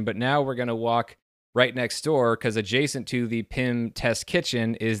test kitchen. But now we're going to walk right next door because adjacent to the PIM test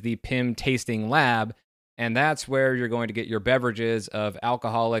kitchen is the PIM tasting lab. And that's where you're going to get your beverages of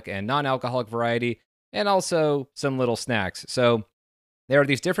alcoholic and non-alcoholic variety, and also some little snacks. So there are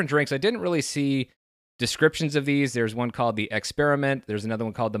these different drinks. I didn't really see descriptions of these. There's one called the Experiment. There's another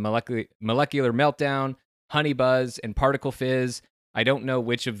one called the Molecular Meltdown, Honey Buzz, and Particle Fizz. I don't know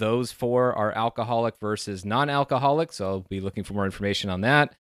which of those four are alcoholic versus non-alcoholic, so I'll be looking for more information on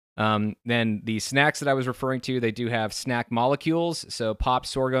that. Then the snacks that I was referring to, they do have snack molecules. So popped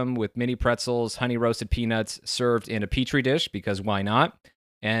sorghum with mini pretzels, honey roasted peanuts served in a Petri dish, because why not?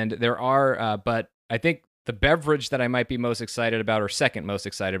 And there are, but I think the beverage that I might be most excited about, or second most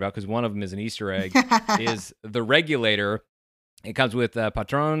excited about, because one of them is an Easter egg, is the Regulator. It comes with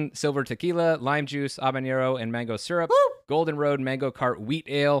Patron Silver Tequila, lime juice, habanero, and mango syrup, Woo! Golden Road Mango Cart Wheat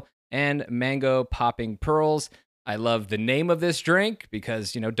Ale, and Mango Popping Pearls. I love the name of this drink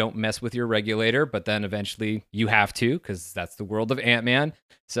because, don't mess with your regulator, but then eventually you have to, because that's the world of Ant-Man.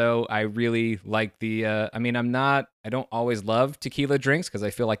 So I really like I don't always love tequila drinks because I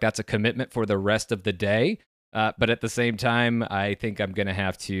feel like that's a commitment for the rest of the day. But at the same time, I think I'm going to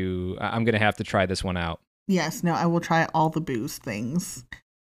have to try this one out. Yes, no, I will try all the booze things.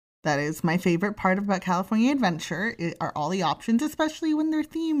 That is my favorite part about California Adventure, are all the options, especially when they're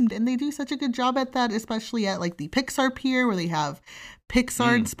themed. And they do such a good job at that, especially at like the Pixar Pier, where they have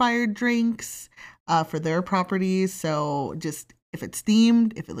Pixar-inspired drinks for their properties. So just, if it's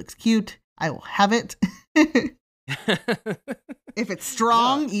themed, if it looks cute, I will have it. If it's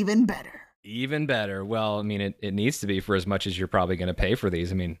strong, even better. Even better. Well, it needs to be for as much as you're probably going to pay for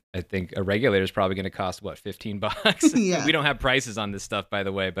these. I think a regulator is probably going to cost, what, $15? Yeah. We don't have prices on this stuff, by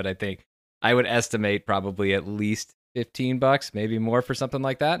the way, but I think I would estimate probably at least $15, maybe more for something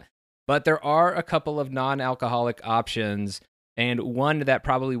like that. But there are a couple of non-alcoholic options, and one that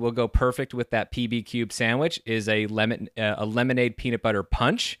probably will go perfect with that PB Cube sandwich is a lemonade peanut butter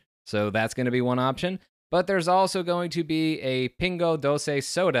punch. So that's going to be one option. But there's also going to be a Pingo Doce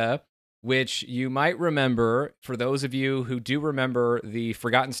soda, which you might remember, for those of you who do remember the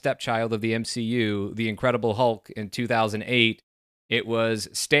forgotten stepchild of the MCU, the Incredible Hulk in 2008. It was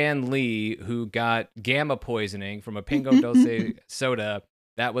Stan Lee who got gamma poisoning from a Pingo Doce soda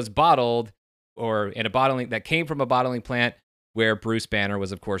that was bottled, or in a bottling that came from a bottling plant where Bruce Banner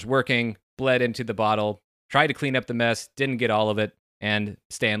was, of course, working, bled into the bottle, tried to clean up the mess, didn't get all of it, and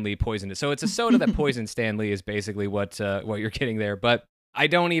Stan Lee poisoned it. So it's a soda that poisoned Stan Lee is basically what you're getting there. But I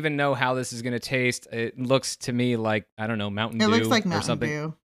don't even know how this is going to taste. It looks to me like, I don't know, Mountain Dew. It looks like or Mountain something.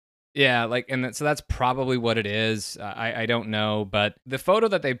 Dew. Yeah, so that's probably what it is. I don't know, but the photo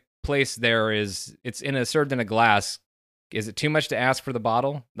that they placed there it's served in a glass. Is it too much to ask for the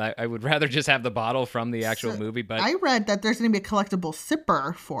bottle? I would rather just have the bottle from the actual movie. But I read that there's going to be a collectible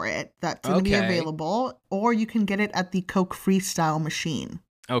sipper for it that's going to be available, or you can get it at the Coke Freestyle machine.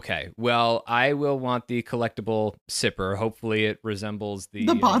 Okay, well, I will want the collectible sipper. Hopefully it resembles the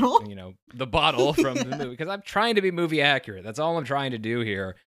bottle. The bottle from the movie, because I'm trying to be movie accurate. That's all I'm trying to do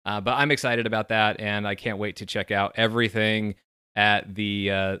here. But I'm excited about that, and I can't wait to check out everything at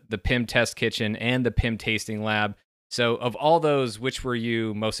the PIM Test Kitchen and the PIM Tasting Lab. So of all those, which were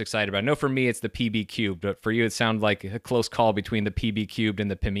you most excited about? No, for me, it's the PB Cubed, but for you, it sounded like a close call between the PB Cubed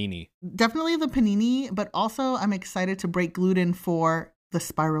and the Pimini. Definitely the Panini, but also I'm excited to break gluten for the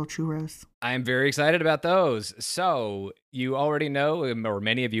Spiral Churros. I'm very excited about those. So you already know, or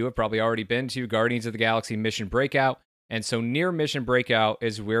many of you have probably already been to Guardians of the Galaxy Mission Breakout. And so near Mission Breakout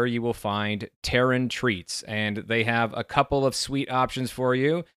is where you will find Terran Treats. And they have a couple of sweet options for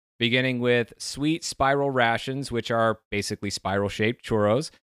you, beginning with sweet spiral rations, which are basically spiral-shaped churros.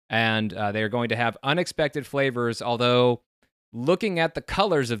 And they are going to have unexpected flavors, although looking at the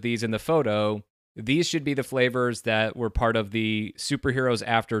colors of these in the photo, these should be the flavors that were part of the Superheroes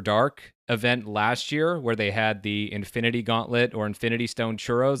After Dark event last year, where they had the Infinity Gauntlet or Infinity Stone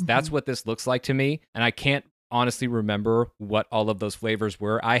churros. Mm-hmm. That's what this looks like to me. And I can't honestly remember what all of those flavors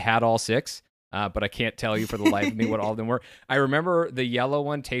were. I had all 6, but I can't tell you for the life of me what all of them were. I remember the yellow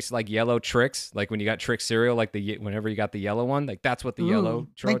one tasted like yellow Trix, like when you got Trix cereal, like whenever you got the yellow one, like that's what the yellow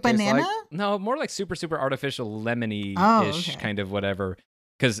churro like tastes banana? like. No, more like super artificial lemony-ish kind of whatever.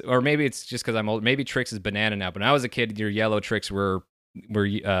 Or maybe it's just because I'm old. Maybe Trix is banana now. But when I was a kid, your yellow Trix were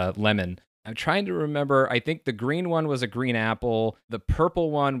lemon. I'm trying to remember. I think the green one was a green apple. The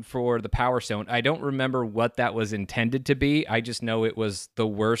purple one for the Power Stone, I don't remember what that was intended to be. I just know it was the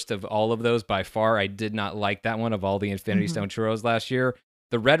worst of all of those by far. I did not like that one of all the Infinity Mhm. Stone churros last year.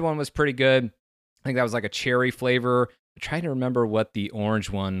 The red one was pretty good. I think that was like a cherry flavor. I'm trying to remember what the orange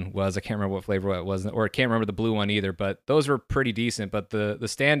one was. I can't remember what flavor it was, or I can't remember the blue one either, but those were pretty decent. But the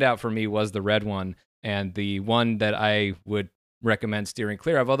standout for me was the red one, and the one that I would recommend steering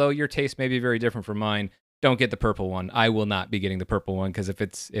clear of. Although your taste may be very different from mine, don't get the purple one. I will not be getting the purple one because if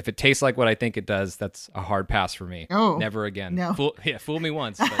it tastes like what I think it does, that's a hard pass for me. Oh, Never again. no. Fool me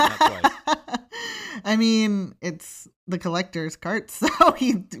once, but not twice. I mean, it's the collector's cart, so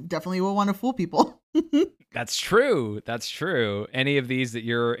he definitely will want to fool people. That's true. That's true. Any of these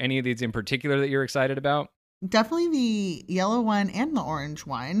in particular that you're excited about? Definitely the yellow one and the orange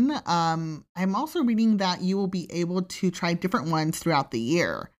one. I'm also reading that you will be able to try different ones throughout the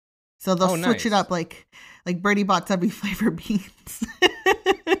year. So they'll Oh, switch it nice. up like Birdie bought every flavor beans.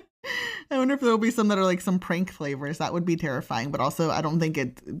 I wonder if there'll be some that are like some prank flavors. That would be terrifying, but also I don't think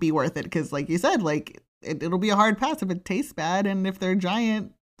it'd be worth it because, like you said, like it'll be a hard pass if it tastes bad, and if they're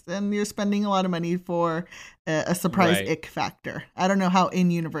giant, then you're spending a lot of money for a surprise Right. ick factor. I don't know how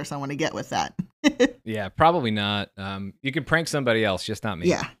in universe I want to get with that. Yeah, probably not. You can prank somebody else, just not me.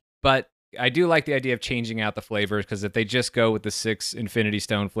 Yeah. But I do like the idea of changing out the flavors because if they just go with the 6 Infinity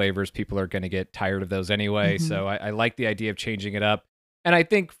Stone flavors, people are going to get tired of those anyway. Mhm. So I like the idea of changing it up. And I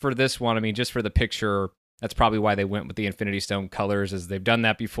think for this one, I mean, just for the picture, that's probably why they went with the Infinity Stone colors, as they've done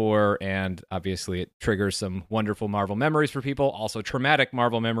that before. And obviously, it triggers some wonderful Marvel memories for people, also traumatic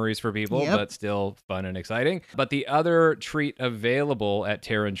Marvel memories for people, Yep. but still fun and exciting. But the other treat available at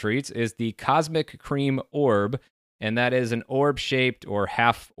Terran Treats is the Cosmic Cream Orb. And that is an orb shaped or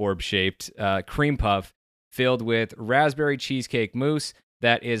half orb shaped cream puff filled with raspberry cheesecake mousse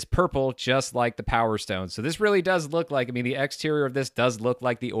that is purple, just like the Power Stone. So this really does look like, I mean, the exterior of this does look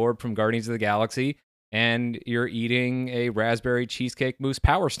like the orb from Guardians of the Galaxy. And you're eating a raspberry cheesecake mousse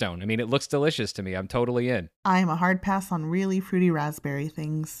Power Stone. I mean, it looks delicious to me. I'm totally in. I'm a hard pass on really fruity raspberry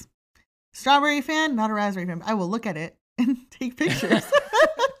things. Strawberry fan, not a raspberry fan. I will look at it and take pictures.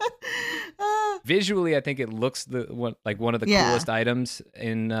 Visually, I think it looks like one of the Yeah. coolest items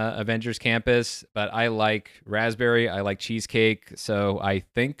in Avengers Campus. But I like raspberry, I like cheesecake, so I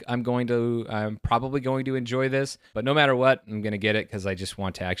think I'm probably going to enjoy this. But no matter what, I'm going to get it because I just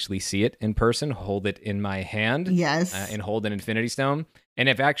want to actually see it in person, hold it in my hand, Yes. and hold an Infinity Stone. And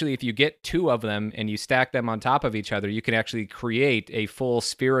if you get 2 of them and you stack them on top of each other, you can actually create a full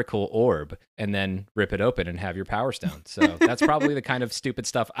spherical orb and then rip it open and have your Power Stone. So that's probably the kind of stupid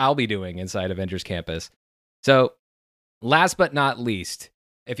stuff I'll be doing inside Avengers Campus. So last but not least,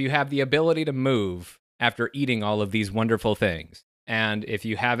 if you have the ability to move after eating all of these wonderful things, and if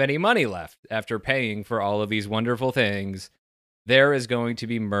you have any money left after paying for all of these wonderful things, there is going to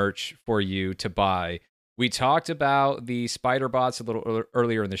be merch for you to buy. We talked about the Spider Bots a little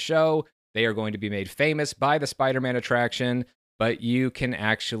earlier in the show. They are going to be made famous by the Spider-Man attraction, but you can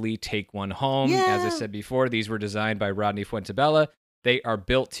actually take one home. Yeah. As I said before, these were designed by Rodney Fuentebella. They are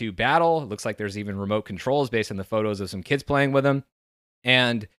built to battle. It looks like there's even remote controls based on the photos of some kids playing with them.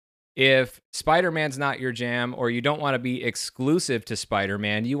 And if Spider-Man's not your jam, or you don't want to be exclusive to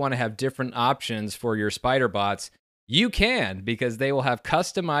Spider-Man, you want to have different options for your Spider Bots, you can, because they will have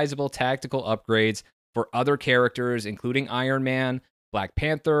customizable tactical upgrades for other characters, including Iron Man, Black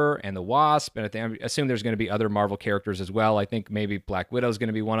Panther, and the Wasp. And I assume there's going to be other Marvel characters as well. I think maybe Black Widow is going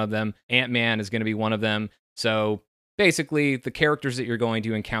to be one of them. Ant-Man is going to be one of them. So basically, the characters that you're going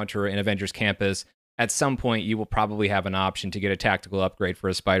to encounter in Avengers Campus, at some point, you will probably have an option to get a tactical upgrade for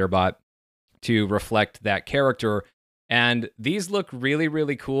a Spider Bot to reflect that character. And these look really,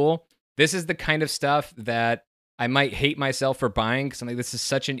 really cool. This is the kind of stuff that I might hate myself for buying because this is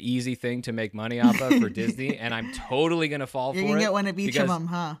such an easy thing to make money off of for Disney, and I'm totally gonna fall You're for going to it. get one of each of them,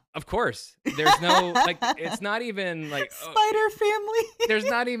 huh? Of course, there's no it's not even like Spider family. there's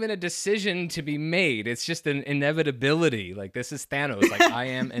not even a decision to be made. It's just an inevitability. Like, this is Thanos. Like, I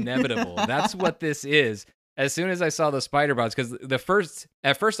am inevitable. That's what this is. As soon as I saw the Spider Bots, because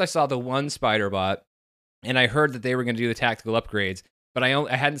at first I saw the one Spider Bot, and I heard that they were going to do the tactical upgrades, but I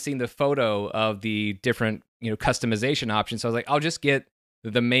hadn't seen the photo of the different customization options. So I was like, I'll just get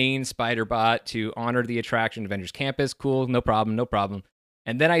the main Spider Bot to honor the attraction, Avengers Campus. Cool, no problem, no problem.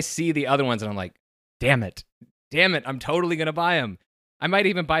 And then I see the other ones, and I'm like, damn it, I'm totally gonna buy them. I might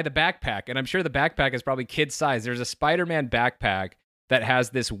even buy the backpack, and I'm sure the backpack is probably kid size. There's a Spider-Man backpack that has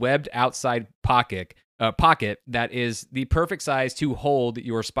this webbed outside pocket that is the perfect size to hold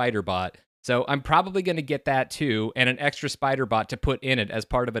your Spider Bot. So I'm probably going to get that too, and an extra spider bot to put in it as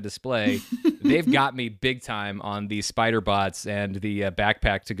part of a display. They've got me big time on the spider bots and the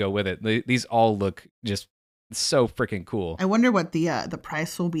backpack to go with it. These all look just so freaking cool. I wonder what the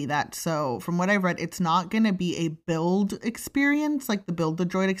price will be. That so from what I've read, it's not going to be a build experience like the Build the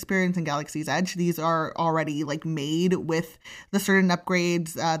Droid experience in Galaxy's Edge. These are already like made with the certain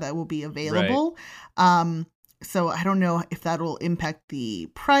upgrades that will be available. Right. So I don't know if that'll impact the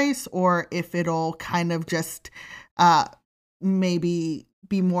price or if it'll kind of just maybe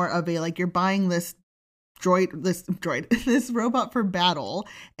be more of a like you're buying this this robot for battle,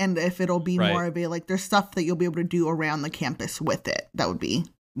 and if it'll be more of a like there's stuff that you'll be able to do around the campus with it. That would be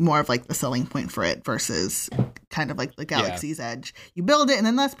more of like the selling point for it versus kind of like the Galaxy's Edge. You build it and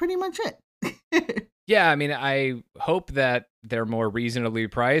then that's pretty much it. Yeah, I mean, I hope that they're more reasonably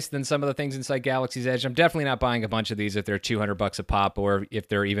priced than some of the things inside Galaxy's Edge. I'm definitely not buying a bunch of these if they're $200 a pop, or if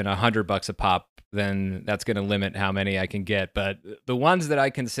they're even $100 a pop, then that's going to limit how many I can get. But the ones that I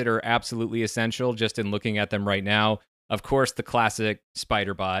consider absolutely essential, just in looking at them right now, of course, the classic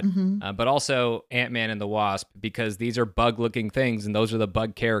Spider-Bot, but also Ant-Man and the Wasp, because these are bug-looking things, and those are the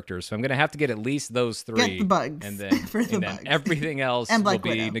bug characters. So I'm going to have to get at least those three. Get the bugs. And then, then everything else will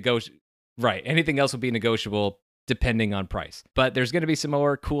be negotiable. Right. Anything else will be negotiable depending on price. But there's going to be some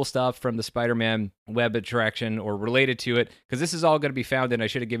more cool stuff from the Spider-Man web attraction or related to it, because this is all going to be found in, I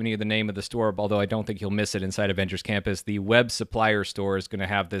should have given you the name of the store, although I don't think you'll miss it inside Avengers Campus. The web supplier store is going to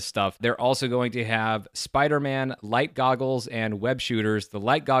have this stuff. They're also going to have Spider-Man light goggles and web shooters. The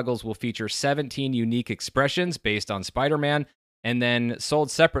light goggles will feature 17 unique expressions based on Spider-Man, and then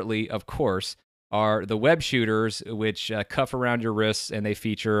sold separately, of course, are the web shooters, which cuff around your wrists, and they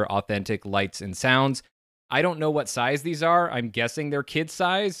feature authentic lights and sounds. I don't know what size these are. I'm guessing they're kid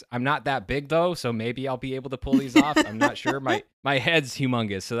size. I'm not that big though, so maybe I'll be able to pull these off. I'm not sure. My head's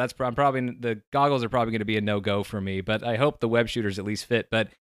humongous, so I'm probably the goggles are probably going to be a no-go for me. But I hope the web shooters at least fit. But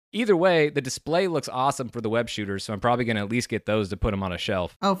either way, the display looks awesome for the web shooters, so I'm probably going to at least get those to put them on a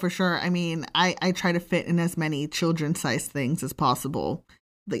shelf. Oh, for sure. I mean, I try to fit in as many children-sized things as possible.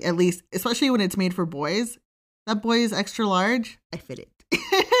 Like at least, especially when it's made for boys. That boy is extra large. I fit it.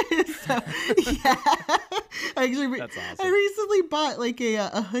 So, yeah. Actually, that's awesome. I recently bought like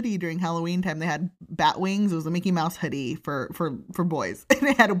a hoodie during Halloween time. They had bat wings. It was a Mickey Mouse hoodie for boys, and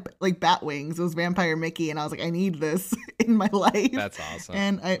it had like bat wings. It was Vampire Mickey, and I was like, I need this in my life. That's awesome.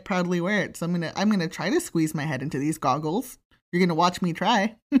 And I proudly wear it. So I'm gonna try to squeeze my head into these goggles. You're going to watch me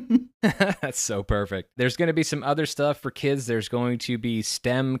try. That's so perfect. There's going to be some other stuff for kids. There's going to be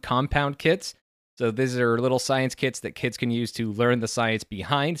STEM compound kits. So these are little science kits that kids can use to learn the science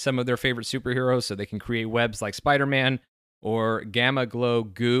behind some of their favorite superheroes, so they can create webs like Spider-Man or Gamma Glow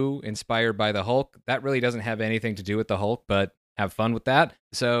Goo inspired by the Hulk. That really doesn't have anything to do with the Hulk, but have fun with that.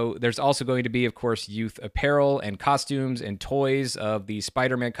 So there's also going to be, of course, youth apparel and costumes and toys of the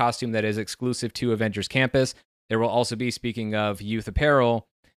Spider-Man costume that is exclusive to Avengers Campus. There will also be, speaking of youth apparel,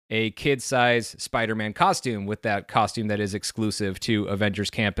 a kid-size Spider-Man costume with that costume that is exclusive to Avengers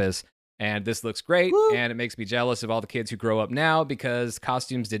Campus. And this looks great, and it makes me jealous of all the kids who grow up now, because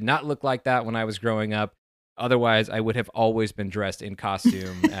costumes did not look like that when I was growing up. Otherwise, I would have always been dressed in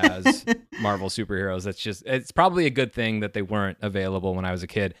costume as Marvel superheroes. It's probably a good thing that they weren't available when I was a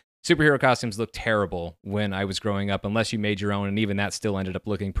kid. Superhero costumes look terrible when I was growing up, unless you made your own, and even that still ended up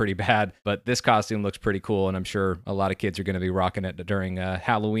looking pretty bad. But this costume looks pretty cool, and I'm sure a lot of kids are going to be rocking it during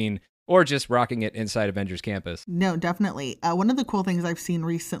Halloween, or just rocking it inside Avengers Campus. No, definitely. One of the cool things I've seen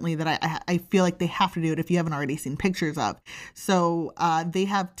recently that I feel like they have to do it if you haven't already seen pictures of. So they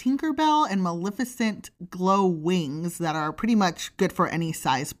have Tinkerbell and Maleficent glow wings that are pretty much good for any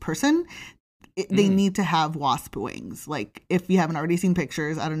size person. They need to have wasp wings. Like, if you haven't already seen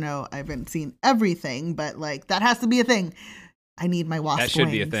pictures, I don't know, I haven't seen everything, but like that has to be a thing. I need my wasp wings. That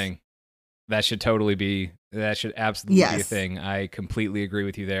should be a thing. That should absolutely be a thing. I completely agree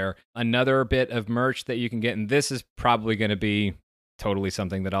with you there. Another bit of merch that you can get, and this is probably going to be totally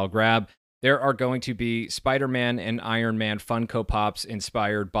something that I'll grab. There are going to be Spider-Man and Iron Man Funko Pops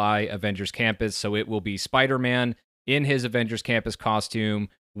inspired by Avengers Campus. So it will be Spider-Man in his Avengers Campus costume,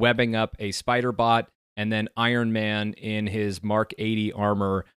 webbing up a spider bot, and then Iron Man in his Mark 80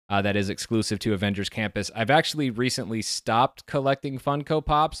 armor that is exclusive to Avengers Campus. I've actually recently stopped collecting Funko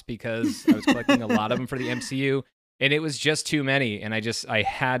Pops because I was collecting a lot of them for the MCU, and it was just too many, and I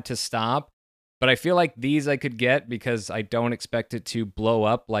had to stop. But I feel like these I could get because I don't expect it to blow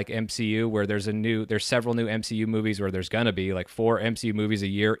up like MCU, where there's several new MCU movies, where there's gonna be like 4 MCU movies a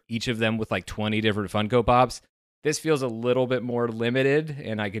year, each of them with like 20 different Funko Pops. This feels a little bit more limited,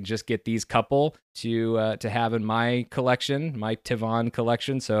 and I can just get these couple to have in my collection, my Tivon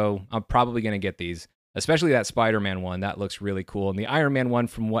collection. So I'm probably going to get these, especially that Spider-Man one. That looks really cool, and the Iron Man one,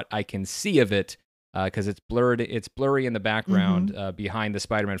 from what I can see of it, because it's blurred, it's blurry in the background behind the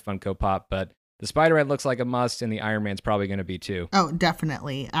Spider-Man Funko Pop, but the Spider-Man looks like a must, and the Iron Man's probably going to be too. Oh,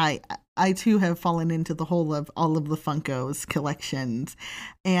 definitely. I too have fallen into the whole of all of the Funkos collections.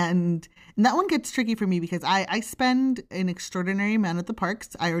 And that one gets tricky for me because I spend an extraordinary amount at the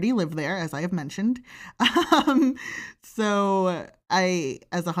parks. I already live there, as I have mentioned. So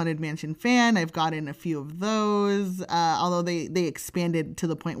as a Haunted Mansion fan, I've gotten a few of those. Although they expanded to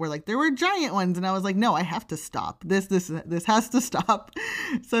the point where like there were giant ones, and I was like, no, I have to stop. This has to stop.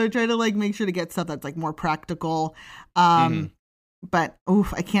 So I try to like make sure to get stuff that's like more practical. But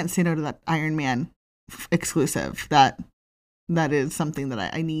I can't say no to that Iron Man exclusive. That is something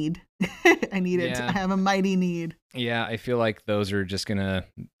that I need. I need it. I have a mighty need. Yeah, I feel like those are just gonna,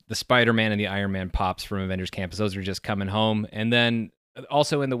 the Spider-Man and the Iron Man pops from Avengers Campus, those are just coming home. And then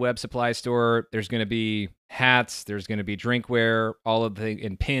also in the web supply store, there's gonna be hats, there's gonna be drinkware, all of the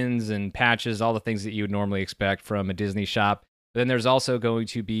and pins and patches, all the things that you would normally expect from a Disney shop. But then there's also going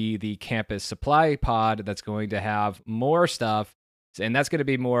to be the campus supply pod that's going to have more stuff. And that's going to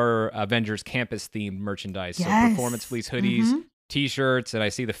be more Avengers Campus themed merchandise. Yes. So performance fleece hoodies, t-shirts, and I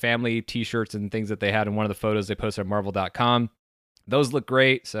see the family t-shirts and things that they had in one of the photos they posted on Marvel.com. Those look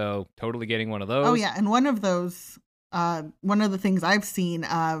great, so totally getting one of those. Oh yeah, and one of those, one of the things I've seen,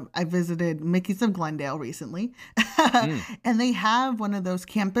 I visited Mickey's of Glendale recently, and they have one of those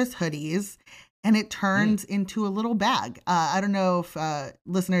campus hoodies, and it turns into a little bag. I don't know if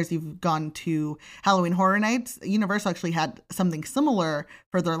listeners, you've gone to Halloween Horror Nights. Universal actually had something similar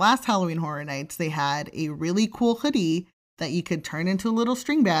for their last Halloween Horror Nights. They had a really cool hoodie that you could turn into a little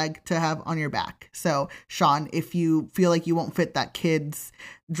string bag to have on your back. So, Sean, if you feel like you won't fit that kid's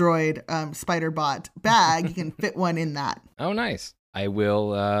droid spider bot bag, you can fit one in that. Oh, nice. I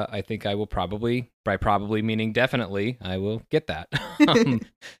will, I think I will probably, by probably meaning definitely, I will get that.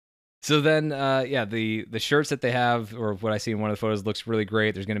 So then, the shirts that they have, or what I see in one of the photos, looks really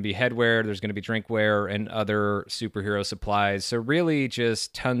great. There's going to be headwear, there's going to be drinkware, and other superhero supplies. So really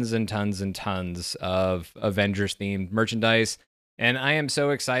just tons and tons and tons of Avengers-themed merchandise. And I am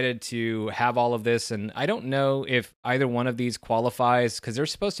so excited to have all of this. And I don't know if either one of these qualifies, because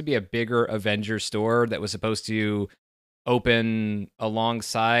there's supposed to be a bigger Avengers store that was supposed to open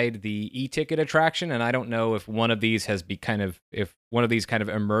alongside the e-ticket attraction, and I don't know if one of these kind of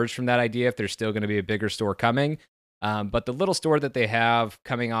emerged from that idea, if there's still going to be a bigger store coming. But the little store that they have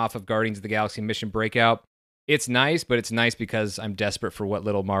coming off of Guardians of the Galaxy Mission Breakout, it's nice, but it's nice because I'm desperate for what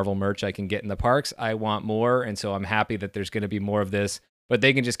little Marvel merch I can get in the parks. I want more, and so I'm happy that there's going to be more of this, but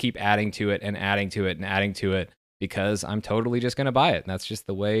they can just keep adding to it and adding to it and adding to it, because I'm totally just going to buy it, and that's just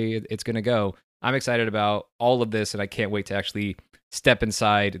the way it's going to go. I'm excited about all of this, and I can't wait to actually step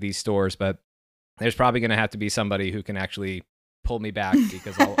inside these stores, but there's probably going to have to be somebody who can actually pull me back,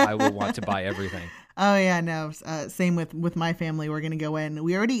 because I will want to buy everything. Oh yeah, no. Same with my family. We're gonna go in.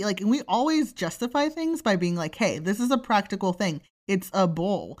 We already and we always justify things by being like, "Hey, this is a practical thing. It's a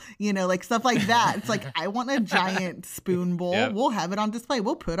bowl," like stuff like that. It's like, I want a giant spoon bowl. Yep. We'll have it on display.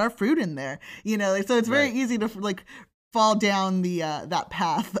 We'll put our fruit in there. So it's very easy to fall down the that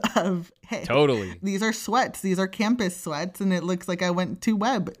path of, hey, totally, these are sweats. These are campus sweats, and it looks like I went to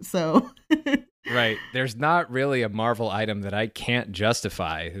web. So. Right. There's not really a Marvel item that I can't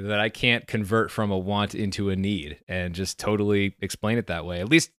justify, that I can't convert from a want into a need and just totally explain it that way. At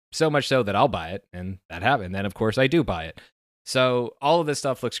least so much so that I'll buy it, and that happened. And then, of course, I do buy it. So all of this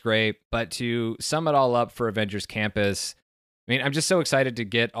stuff looks great. But to sum it all up for Avengers Campus, I mean, I'm just so excited to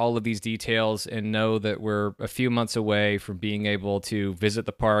get all of these details and know that we're a few months away from being able to visit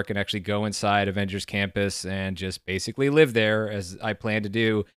the park and actually go inside Avengers Campus and just basically live there, as I plan to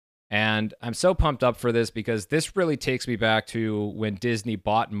do. And I'm so pumped up for this, because this really takes me back to when Disney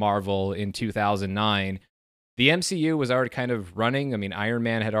bought Marvel in 2009. The MCU was already kind of running. I mean, Iron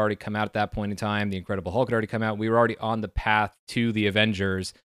Man had already come out at that point in time. The Incredible Hulk had already come out. We were already on the path to the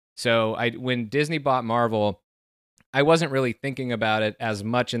Avengers. So when Disney bought Marvel, I wasn't really thinking about it as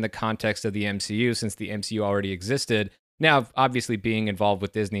much in the context of the MCU, since the MCU already existed. Now, obviously, being involved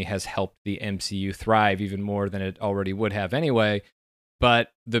with Disney has helped the MCU thrive even more than it already would have anyway.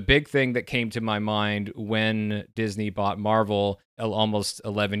 But the big thing that came to my mind when Disney bought Marvel almost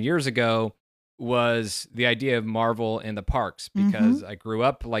 11 years ago was the idea of Marvel in the parks, because I grew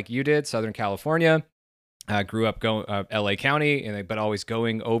up like you did, Southern California. I grew up going LA County, but always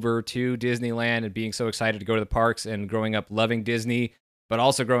going over to Disneyland and being so excited to go to the parks, and growing up loving Disney. but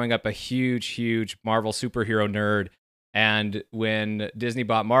also growing up a huge Marvel superhero nerd. And when Disney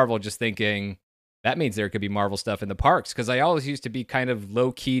bought Marvel, just thinking that means there could be Marvel stuff in the parks, because I always used to be kind of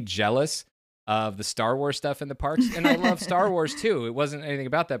low key jealous of the Star Wars stuff in the parks. And I love Star Wars too. It wasn't anything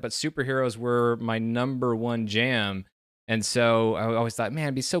about that, but superheroes were my number one jam. And so I always thought, man,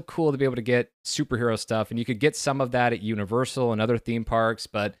 it'd be so cool to be able to get superhero stuff. And you could get some of that at Universal and other theme parks.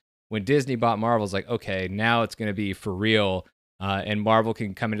 But when Disney bought Marvel, it's like, okay, now it's going to be for real. And Marvel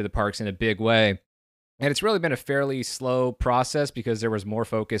can come into the parks in a big way. And it's really been a fairly slow process because there was more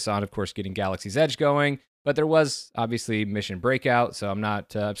focus on, of course, getting Galaxy's Edge going. But there was obviously Mission Breakout. So I'm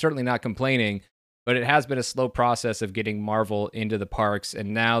certainly not complaining. But it has been a slow process of getting Marvel into the parks.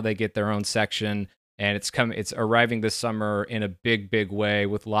 And now they get their own section. And it's arriving this summer in a big way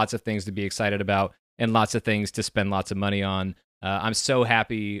with lots of things to be excited about and lots of things to spend lots of money on. I'm so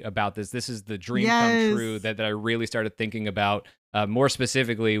happy about this. This is the dream come true that I really started thinking about more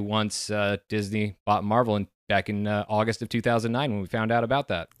specifically once Disney bought Marvel back in August of 2009 when we found out about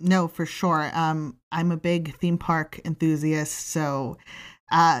that. No, for sure. I'm a big theme park enthusiast. So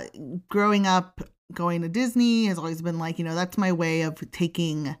growing up, going to Disney has always been like, that's my way of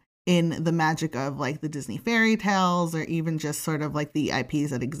taking in the magic of like the Disney fairy tales, or even just sort of like the IPs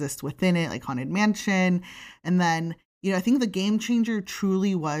that exist within it, like Haunted Mansion. And then, I think the game changer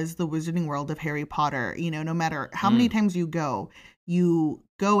truly was the Wizarding World of Harry Potter. No matter how many times you go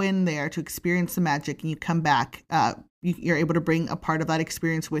in there to experience the magic and you come back, you're able to bring a part of that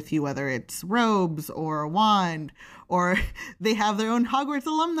experience with you, whether it's robes or a wand, or they have their own Hogwarts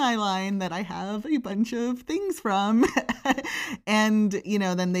alumni line that I have a bunch of things from. And,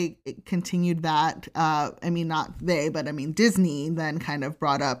 then they continued that. Disney then kind of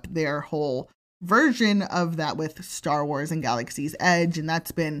brought up their whole version of that with Star Wars and Galaxy's Edge. And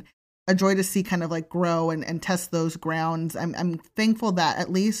that's been a joy to see kind of like grow and test those grounds. I'm thankful that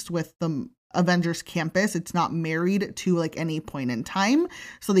at least with the Avengers Campus, it's not married to like any point in time.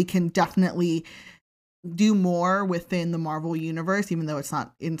 So they can definitely do more within the Marvel universe, even though it's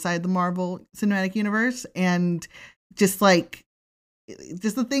not inside the Marvel Cinematic Universe. And just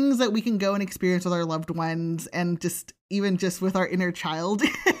the things that we can go and experience with our loved ones, and just with our inner child.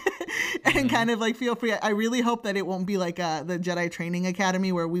 And kind of like feel free. I really hope that it won't be like the Jedi Training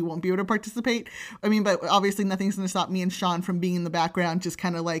Academy where we won't be able to participate. But obviously nothing's going to stop me and Sean from being in the background, just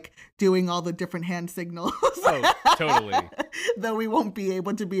kind of like doing all the different hand signals. Oh, totally. Though we won't be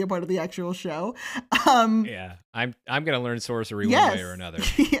able to be a part of the actual show. Yeah, I'm going to learn sorcery one way or another.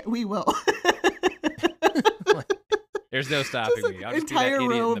 Yeah, we will. There's no stopping me. I'll just entire be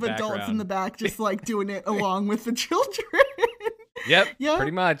that row in of adults in the back, just like doing it along with the children. Yep,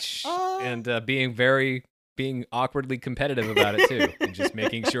 pretty much. And being awkwardly competitive about it too, and just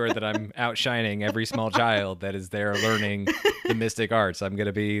making sure that I'm outshining every small child that is there learning the mystic arts. I'm going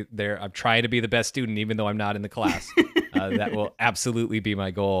to be there. I'm trying to be the best student, even though I'm not in the class. That will absolutely be my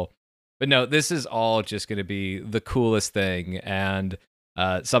goal. But no, this is all just going to be the coolest thing, and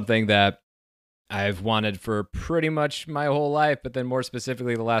something that I've wanted for pretty much my whole life, but then more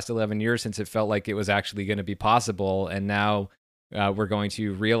specifically the last 11 years since it felt like it was actually going to be possible. And now we're going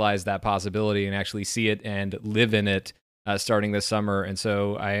to realize that possibility and actually see it and live in it starting this summer. And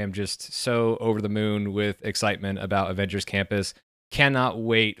so I am just so over the moon with excitement about Avengers Campus. Cannot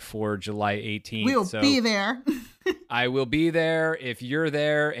wait for July 18th. We'll be there. I will be there. If you're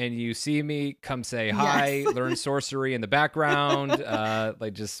there and you see me, come say hi, learn sorcery in the background,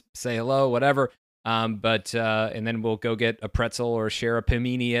 just say hello, whatever. And then we'll go get a pretzel or share a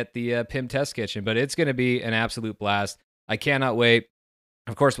panini at the Pim Test Kitchen. But it's going to be an absolute blast. I cannot wait.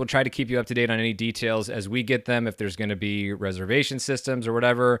 Of course, we'll try to keep you up to date on any details as we get them, if there's going to be reservation systems or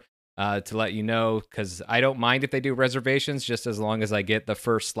whatever, to let you know, because I don't mind if they do reservations, just as long as I get the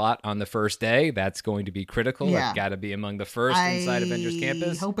first slot on the first day. That's going to be critical. Yeah. I've got to be among the first inside Avengers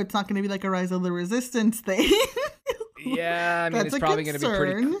Campus. I hope it's not going to be like a Rise of the Resistance thing. Yeah, I mean, it's probably going to be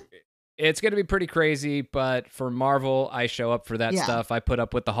pretty... It's going to be pretty crazy, but for Marvel, I show up for that stuff. I put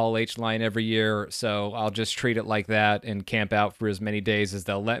up with the Hall H line every year, so I'll just treat it like that and camp out for as many days as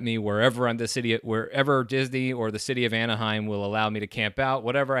they'll let me, wherever Disney or the city of Anaheim will allow me to camp out.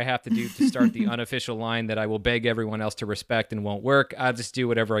 Whatever I have to do to start the unofficial line that I will beg everyone else to respect and won't work, I'll just do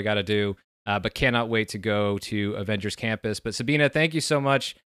whatever I got to do, but cannot wait to go to Avengers Campus. But Sabina, thank you so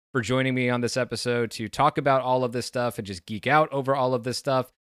much for joining me on this episode to talk about all of this stuff and just geek out over all of this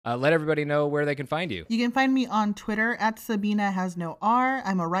stuff. Let everybody know where they can find you. You can find me on Twitter at Sabina has no R.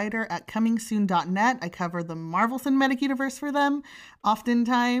 I'm a writer at comingsoon.net. I cover the Marvel Cinematic Universe for them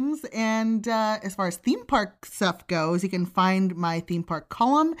oftentimes. And as far as theme park stuff goes, you can find my theme park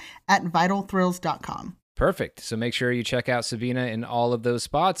column at vitalthrills.com. Perfect. So make sure you check out Sabina in all of those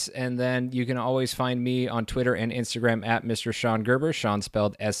spots. And then you can always find me on Twitter and Instagram at Mr. Sean Gerber, Sean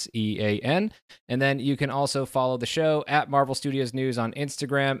spelled Sean. And then you can also follow the show at Marvel Studios News on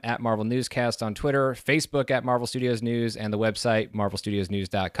Instagram, at Marvel Newscast on Twitter, Facebook at Marvel Studios News, and the website,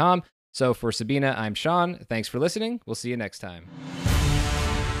 marvelstudiosnews.com. So for Sabina, I'm Sean. Thanks for listening. We'll see you next time.